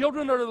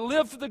 Children are to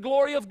live for the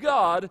glory of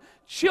God.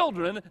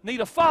 Children need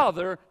a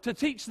father to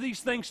teach these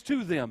things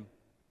to them.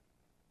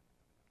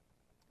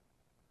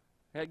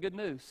 I had good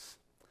news.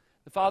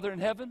 The Father in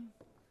heaven,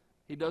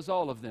 He does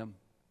all of them.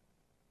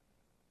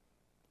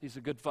 He's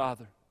a good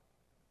Father.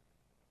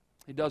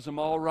 He does them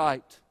all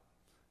right.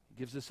 He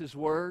gives us His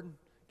Word,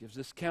 gives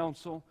us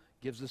counsel,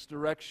 gives us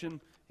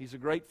direction. He's a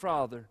great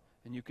Father,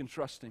 and you can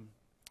trust Him.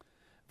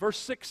 verse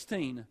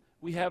 16,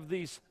 we have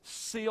these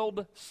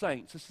sealed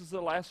saints. This is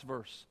the last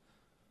verse.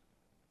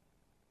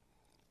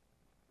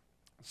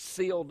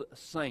 Sealed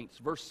saints,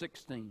 verse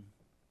 16.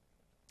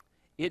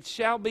 It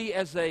shall be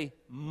as a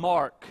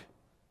mark,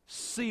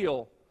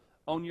 seal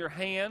on your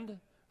hand,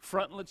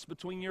 frontlets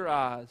between your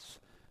eyes.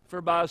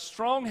 For by a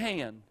strong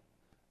hand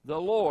the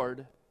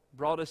Lord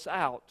brought us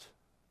out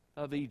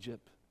of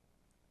Egypt.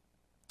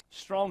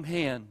 Strong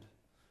hand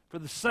for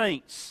the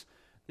saints.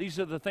 These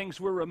are the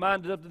things we're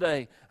reminded of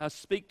today. I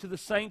speak to the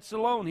saints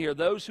alone here.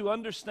 Those who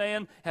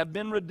understand, have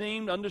been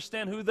redeemed,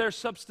 understand who their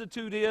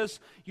substitute is.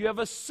 You have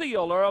a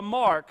seal or a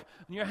mark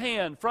on your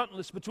hand,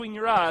 frontlets between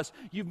your eyes.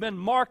 You've been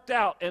marked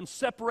out and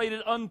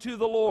separated unto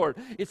the Lord.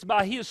 It's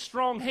by His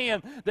strong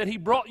hand that He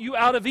brought you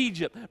out of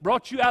Egypt,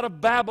 brought you out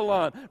of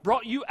Babylon,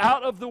 brought you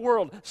out of the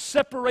world,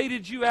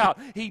 separated you out.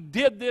 He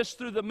did this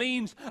through the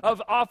means of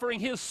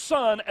offering His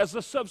Son as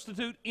a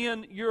substitute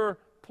in your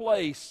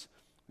place.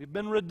 We've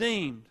been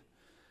redeemed.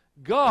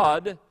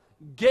 God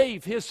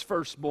gave His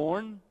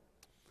firstborn.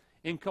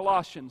 In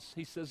Colossians,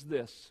 he says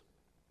this: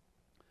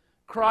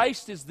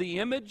 Christ is the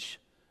image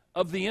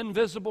of the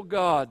invisible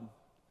God.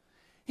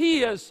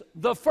 He is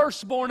the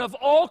firstborn of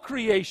all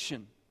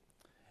creation.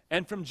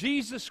 And from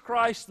Jesus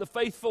Christ, the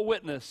faithful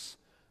witness,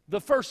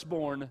 the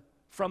firstborn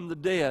from the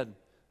dead.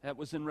 That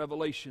was in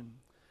Revelation.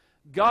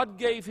 God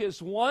gave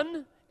His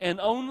one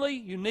and only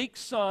unique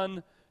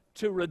Son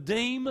to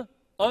redeem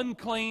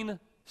unclean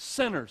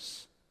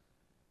sinners.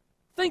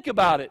 Think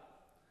about it.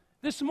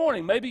 This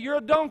morning, maybe you're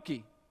a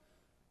donkey.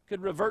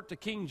 Could revert to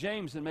King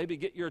James and maybe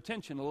get your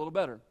attention a little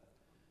better.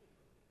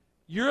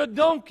 You're a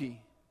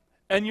donkey,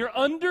 and you're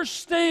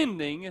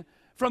understanding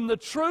from the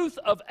truth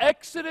of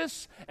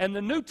Exodus and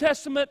the New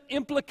Testament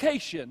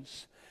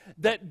implications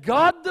that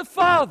God the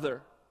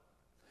Father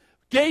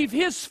gave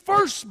His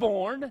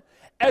firstborn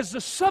as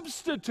a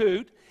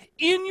substitute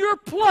in your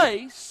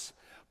place,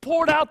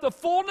 poured out the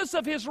fullness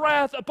of His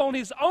wrath upon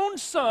His own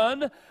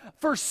Son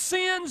for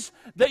sins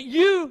that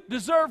you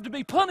deserve to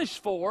be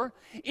punished for,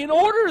 in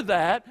order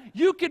that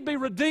you could be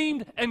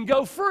redeemed and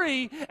go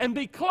free and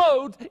be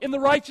clothed in the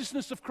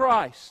righteousness of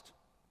Christ.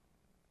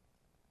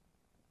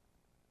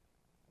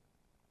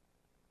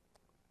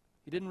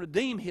 He didn't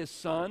redeem His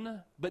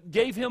Son, but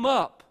gave Him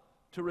up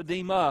to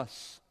redeem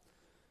us.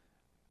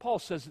 Paul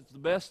says it's the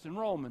best in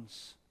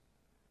Romans.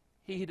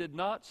 He did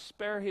not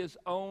spare His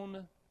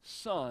own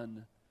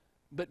Son,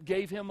 but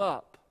gave Him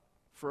up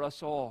for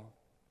us all.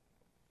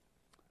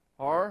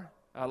 Or,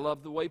 I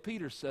love the way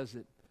Peter says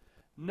it,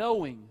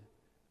 knowing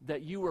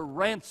that you were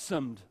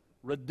ransomed,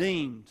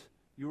 redeemed.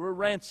 You were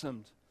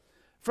ransomed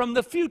from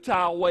the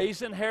futile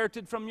ways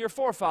inherited from your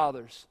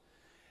forefathers.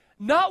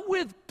 Not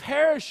with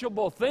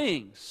perishable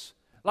things,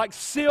 like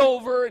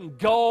silver and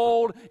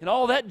gold and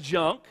all that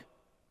junk,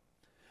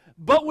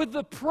 but with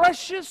the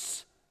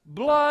precious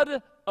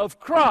blood of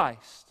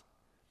Christ.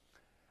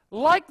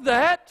 Like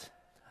that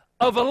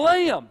of a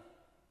lamb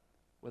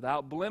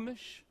without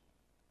blemish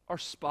or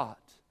spot.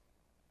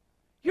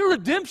 Your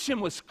redemption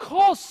was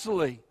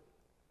costly.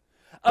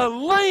 A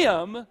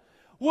lamb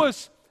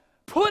was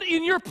put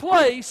in your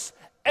place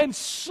and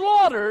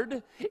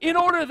slaughtered in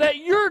order that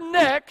your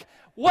neck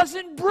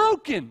wasn't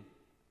broken.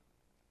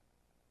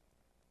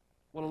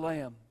 What a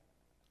lamb.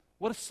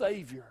 What a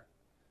Savior.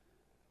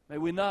 May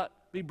we not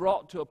be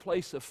brought to a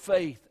place of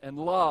faith and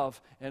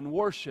love and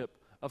worship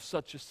of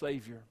such a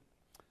Savior.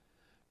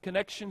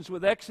 Connections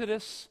with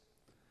Exodus.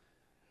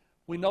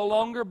 We no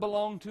longer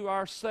belong to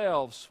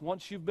ourselves.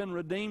 Once you've been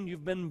redeemed,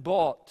 you've been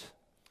bought.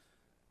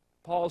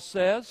 Paul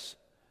says,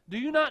 do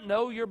you not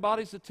know your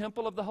body's a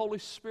temple of the Holy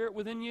Spirit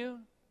within you,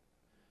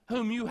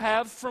 whom you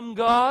have from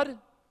God?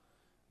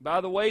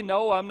 By the way,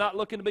 no, I'm not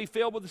looking to be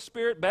filled with the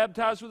Spirit,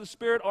 baptized with the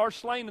Spirit, or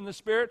slain in the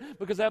Spirit,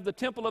 because I have the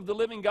temple of the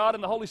living God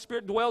and the Holy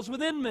Spirit dwells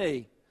within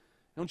me.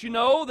 Don't you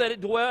know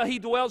that He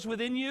dwells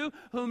within you,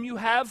 whom you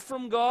have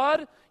from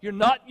God? You're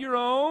not your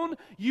own.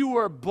 You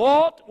were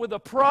bought with a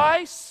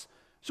price.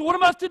 So what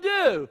am I to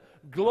do?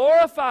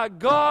 Glorify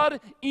God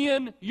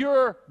in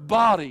your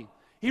body.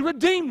 He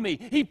redeemed me.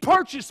 He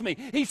purchased me.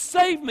 He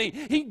saved me.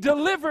 He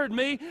delivered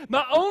me.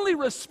 My only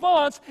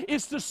response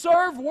is to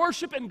serve,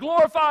 worship, and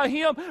glorify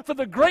Him for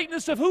the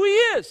greatness of who He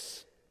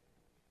is.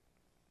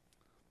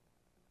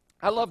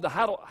 I love the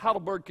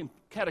Heidelberg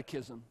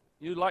Catechism.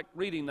 You like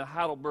reading the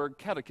Heidelberg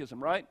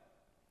Catechism, right?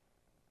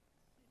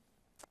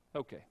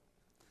 Okay.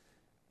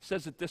 It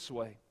says it this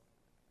way: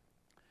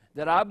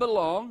 that I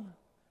belong,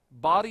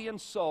 body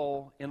and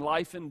soul, in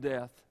life and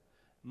death,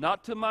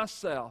 not to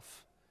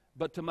myself,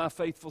 but to my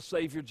faithful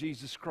Savior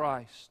Jesus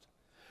Christ,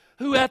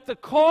 who at the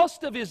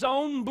cost of His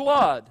own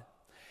blood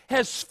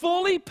has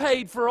fully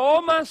paid for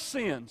all my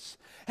sins,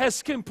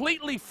 has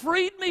completely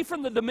freed me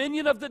from the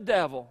dominion of the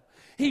devil.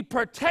 He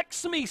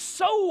protects me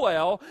so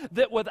well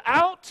that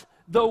without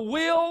the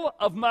will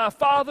of my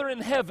Father in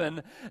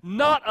heaven,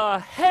 not a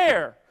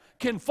hair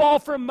can fall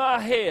from my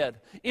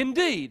head.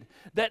 Indeed,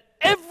 that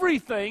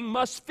everything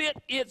must fit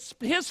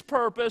His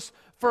purpose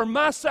for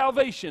my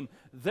salvation.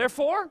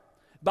 Therefore,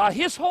 by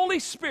His Holy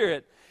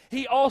Spirit,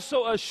 He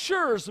also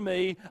assures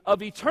me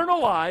of eternal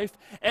life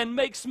and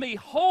makes me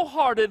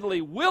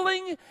wholeheartedly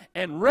willing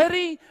and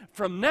ready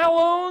from now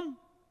on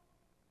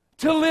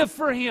to live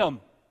for Him.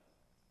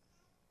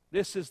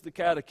 This is the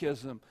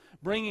catechism,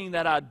 bringing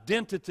that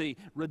identity,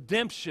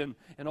 redemption,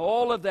 and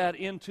all of that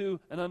into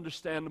an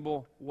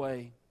understandable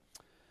way.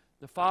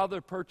 The Father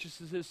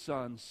purchases His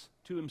sons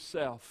to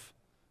Himself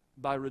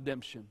by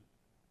redemption.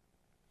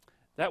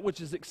 That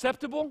which is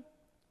acceptable,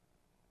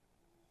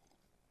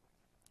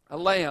 a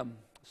lamb,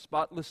 a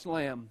spotless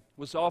lamb,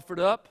 was offered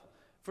up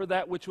for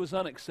that which was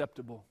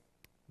unacceptable.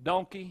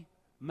 Donkey,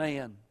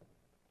 man.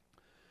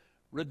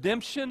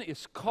 Redemption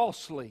is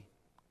costly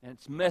and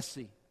it's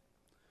messy.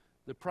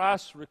 The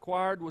price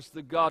required was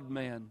the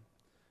God-man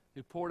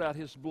who poured out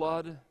His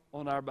blood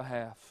on our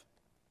behalf.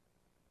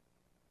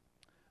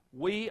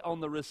 We, on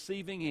the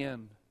receiving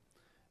end,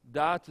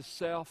 die to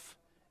self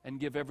and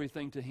give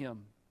everything to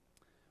Him.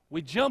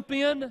 We jump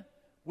in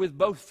with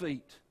both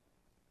feet,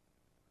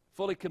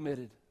 fully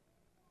committed.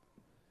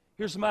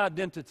 Here's my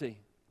identity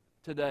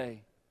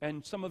today,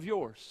 and some of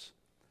yours.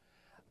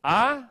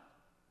 I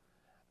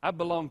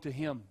belong to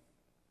Him.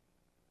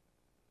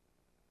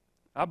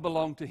 I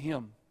belong to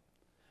Him.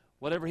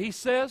 Whatever He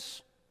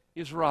says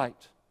is right.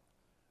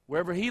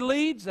 Wherever He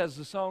leads, as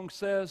the song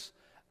says,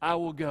 I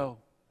will go.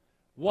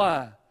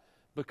 Why?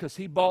 Because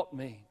He bought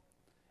me,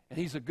 and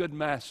He's a good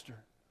master.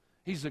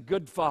 He's a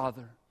good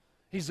Father.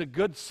 He's a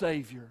good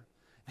Savior.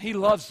 He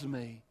loves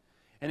me,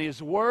 and He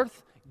is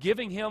worth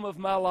giving Him of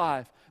my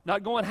life.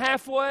 Not going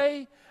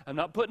halfway. I'm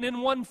not putting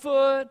in one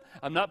foot.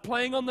 I'm not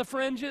playing on the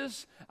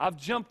fringes. I've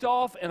jumped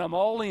off, and I'm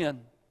all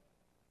in.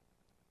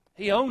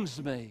 He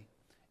owns me,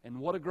 and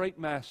what a great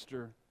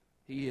master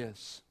He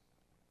is.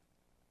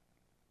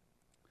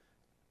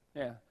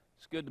 Yeah,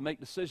 it's good to make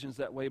decisions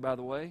that way, by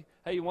the way.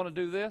 Hey, you want to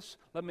do this?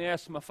 Let me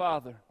ask my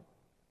Father.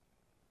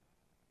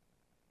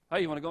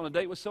 Hey, you want to go on a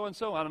date with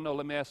so-and-so? I don't know.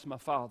 Let me ask my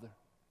Father.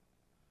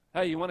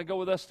 Hey, you want to go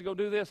with us to go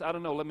do this? I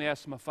don't know. Let me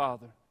ask my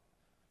Father.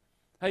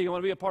 Hey, you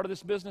want to be a part of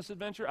this business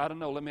adventure? I don't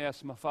know. Let me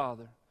ask my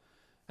Father.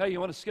 Hey, you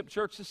want to skip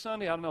church this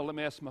Sunday? I don't know. Let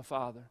me ask my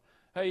Father.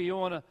 Hey, you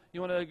want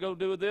to go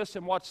do this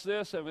and watch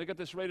this? And we got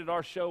this rated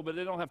R show, but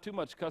they don't have too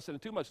much cussing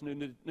and too much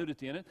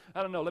nudity in it.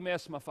 I don't know. Let me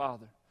ask my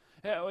Father.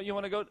 Hey, you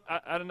want to go?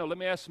 I don't know. Let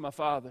me ask my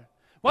Father.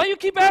 Why do you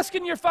keep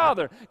asking your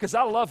Father? Because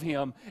I love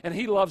Him, and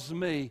He loves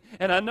me.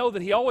 And I know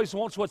that He always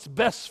wants what's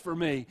best for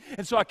me.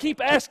 And so I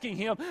keep asking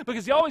Him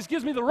because He always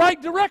gives me the right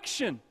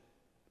direction.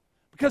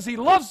 Because He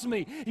loves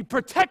me, He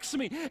protects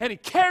me, and He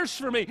cares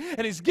for me.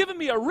 And He's given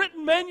me a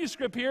written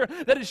manuscript here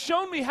that has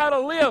shown me how to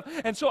live.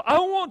 And so I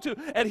want to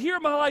adhere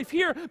my life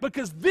here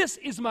because this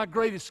is my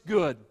greatest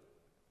good.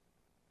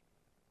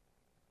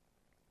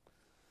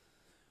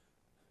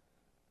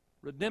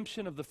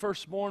 Redemption of the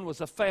firstborn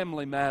was a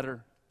family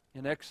matter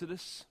in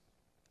Exodus.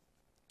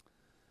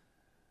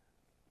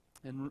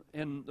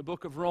 In the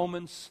book of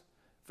Romans,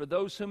 for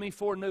those whom He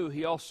foreknew,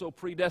 He also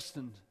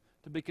predestined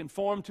to be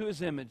conformed to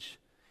His image,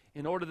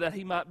 in order that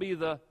He might be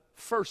the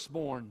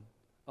firstborn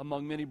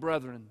among many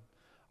brethren.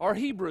 Or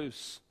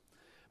Hebrews,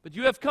 but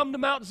you have come to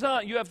Mount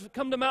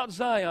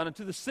Zion, and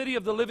to the city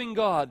of the living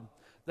God,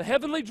 the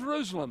heavenly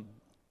Jerusalem,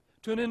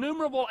 to an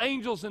innumerable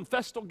angels in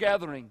festal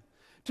gathering,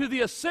 to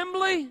the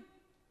assembly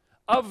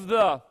of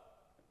the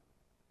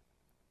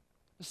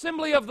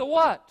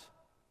what?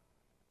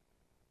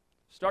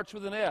 Starts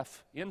with an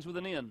F, ends with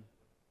an N.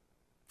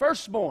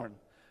 Firstborn.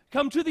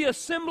 Come to the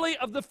assembly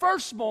of the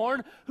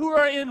firstborn who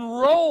are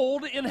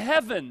enrolled in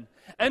heaven,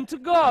 and to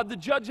God, the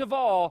judge of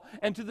all,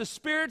 and to the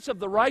spirits of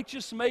the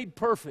righteous made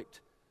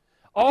perfect.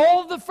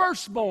 All the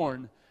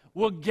firstborn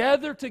will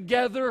gather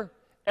together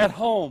at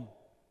home.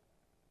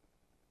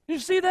 You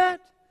see that?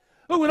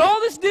 When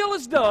all this deal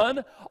is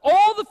done,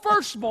 all the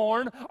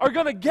firstborn are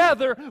going to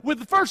gather with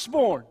the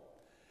firstborn.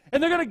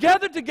 And they're going to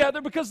gather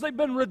together because they've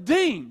been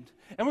redeemed.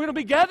 And we're going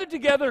to be gathered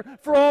together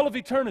for all of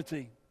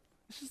eternity.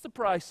 This is the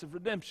price of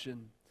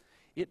redemption.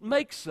 It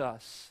makes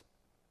us,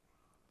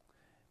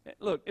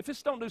 look, if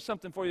this don't do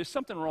something for you, there's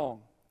something wrong.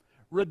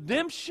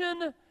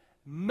 Redemption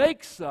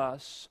makes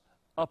us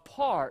a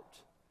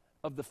part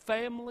of the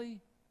family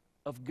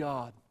of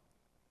God.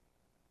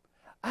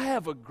 I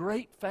have a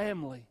great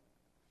family.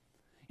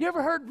 You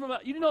ever heard from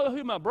you know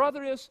who my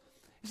brother is?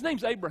 His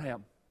name's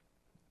Abraham.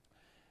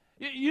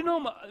 You know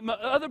my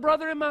other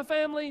brother in my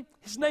family?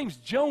 His name's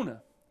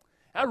Jonah.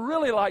 I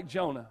really like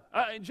Jonah.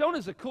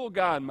 Jonah's a cool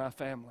guy in my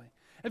family.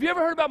 Have you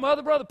ever heard about my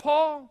other brother,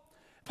 Paul?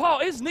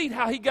 Paul, it's neat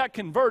how he got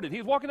converted. He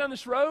was walking down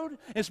this road,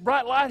 and this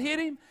bright light hit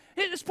him.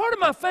 It's part of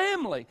my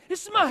family.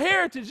 This is my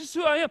heritage. This is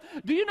who I am.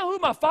 Do you know who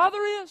my Father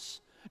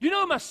is? Do you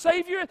know who my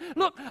Savior is?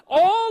 Look,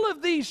 all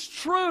of these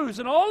truths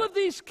and all of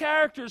these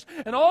characters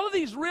and all of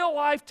these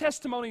real-life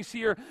testimonies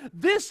here,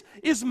 this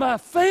is my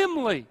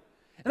family.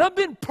 And I've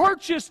been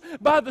purchased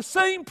by the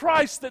same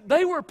price that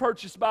they were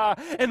purchased by.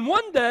 And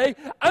one day,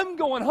 I'm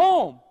going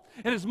home.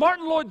 And as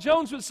Martin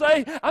Lloyd-Jones would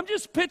say, I'm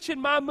just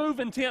pitching my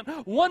moving tent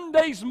one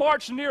day's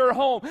march nearer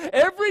home.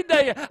 Every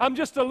day I'm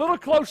just a little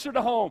closer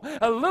to home,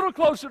 a little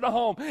closer to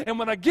home. And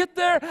when I get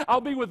there,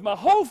 I'll be with my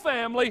whole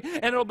family,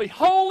 and it'll be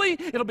holy,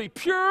 it'll be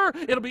pure,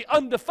 it'll be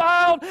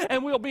undefiled,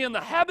 and we'll be in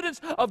the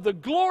inhabitants of the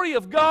glory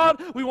of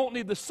God. We won't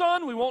need the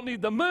sun, we won't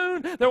need the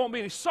moon, there won't be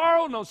any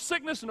sorrow, no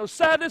sickness, no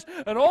sadness,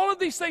 and all of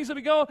these things will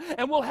be gone,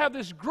 and we'll have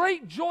this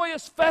great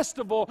joyous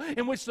festival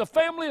in which the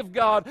family of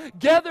God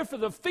gather for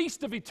the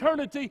feast of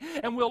eternity,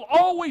 and we'll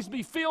always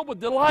be filled with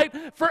delight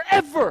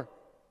forever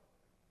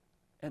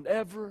and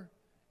ever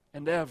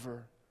and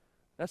ever.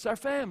 That's our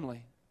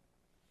family.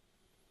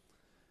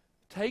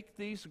 Take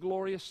these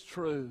glorious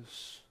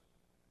truths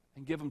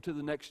and give them to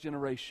the next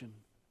generation.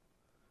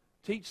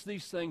 Teach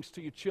these things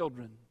to your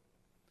children.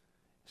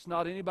 It's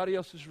not anybody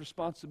else's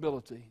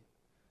responsibility.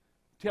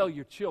 Tell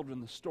your children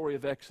the story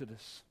of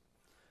Exodus.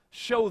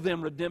 Show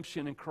them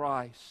redemption in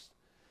Christ.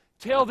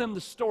 Tell them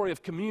the story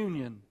of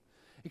communion.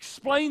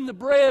 Explain the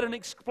bread and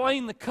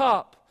explain the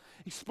cup.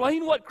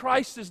 Explain what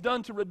Christ has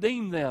done to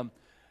redeem them.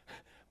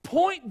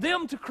 Point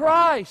them to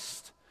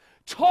Christ.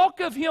 Talk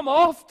of Him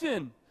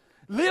often.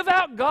 Live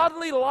out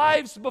godly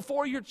lives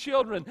before your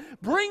children.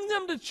 Bring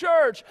them to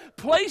church.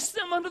 Place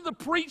them under the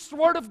preached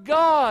Word of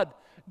God.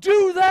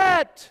 Do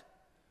that.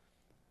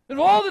 And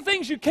all the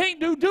things you can't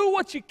do, do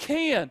what you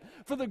can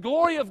for the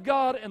glory of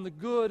God and the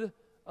good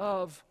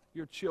of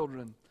your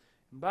children.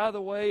 And by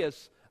the way,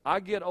 as I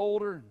get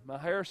older, my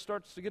hair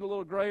starts to get a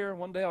little grayer.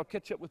 One day I'll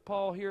catch up with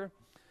Paul here.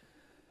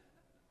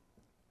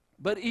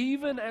 But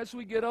even as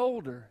we get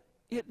older,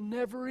 it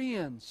never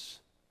ends.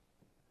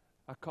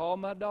 I call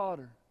my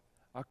daughter.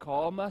 I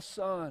call my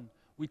son.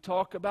 We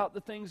talk about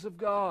the things of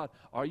God.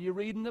 Are you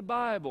reading the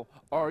Bible?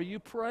 Are you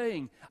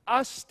praying?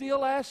 I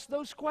still ask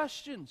those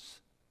questions.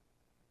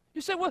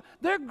 You say, well,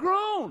 they're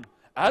grown.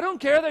 I don't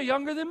care. They're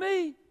younger than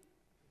me.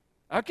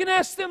 I can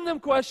ask them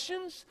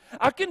questions.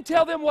 I can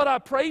tell them what I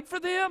prayed for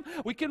them.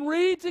 We can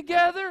read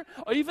together,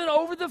 or even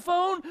over the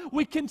phone.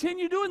 We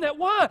continue doing that.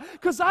 Why?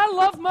 Because I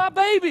love my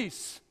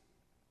babies.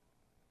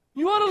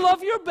 You ought to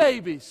love your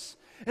babies.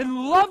 And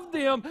love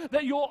them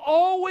that you'll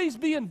always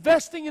be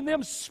investing in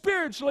them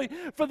spiritually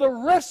for the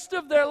rest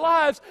of their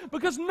lives,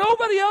 because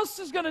nobody else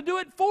is going to do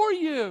it for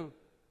you.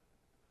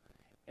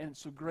 And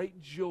it's a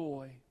great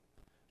joy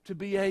to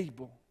be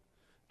able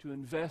to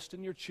invest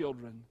in your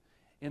children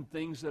in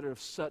things that are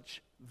of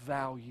such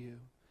value,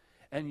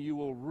 and you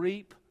will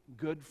reap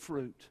good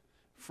fruit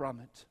from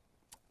it.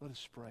 Let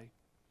us pray.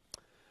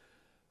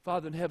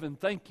 Father in heaven,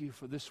 thank you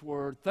for this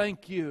word.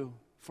 Thank you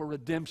for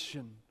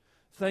redemption.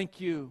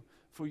 Thank you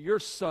for your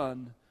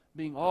Son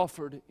being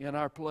offered in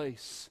our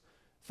place.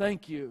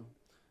 Thank you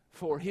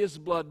for His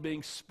blood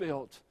being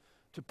spilt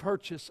to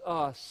purchase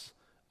us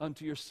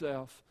unto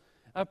yourself.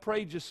 I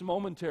pray just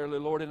momentarily,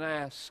 Lord, and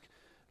ask,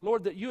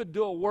 Lord, that you would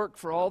do a work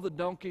for all the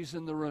donkeys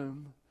in the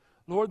room.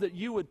 Lord, that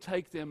you would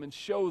take them and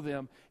show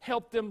them,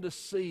 help them to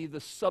see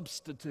the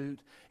substitute,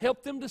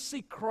 help them to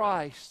see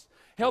Christ,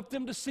 help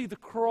them to see the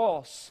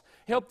cross,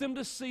 help them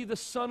to see the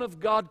Son of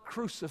God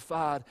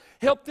crucified,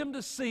 help them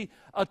to see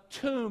a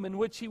tomb in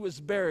which He was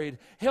buried,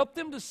 help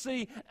them to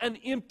see an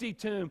empty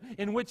tomb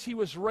in which He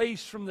was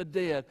raised from the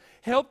dead,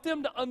 help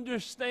them to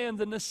understand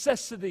the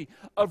necessity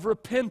of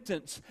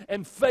repentance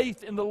and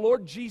faith in the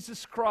Lord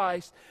Jesus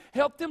Christ,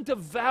 help them to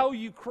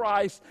value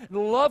Christ,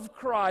 love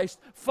Christ,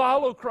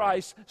 follow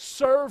Christ,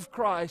 serve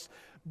Christ.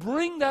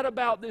 Bring that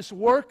about, this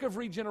work of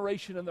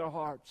regeneration in their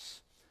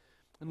hearts.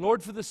 And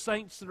Lord, for the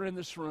saints that are in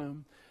this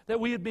room, that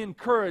we would be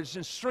encouraged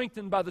and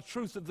strengthened by the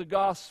truth of the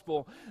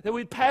gospel, that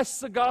we'd pass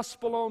the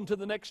gospel on to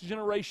the next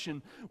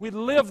generation. We'd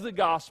live the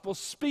gospel,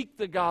 speak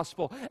the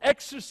gospel,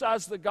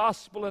 exercise the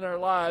gospel in our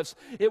lives.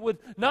 It would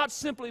not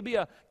simply be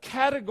a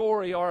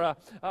category or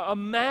a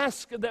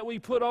mask that we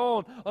put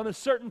on a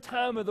certain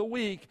time of the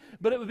week,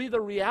 but it would be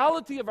the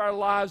reality of our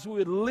lives. We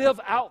would live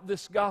out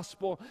this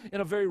gospel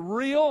in a very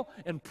real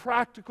and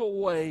practical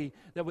way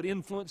that would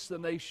influence the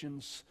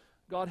nations.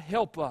 God,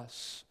 help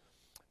us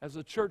as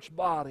a church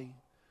body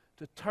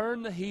to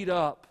turn the heat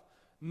up,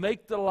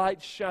 make the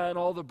light shine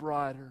all the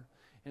brighter,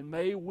 and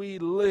may we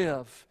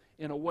live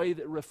in a way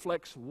that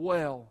reflects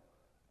well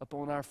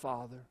upon our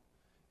Father.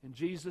 In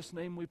Jesus'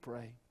 name we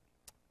pray.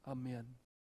 Amen.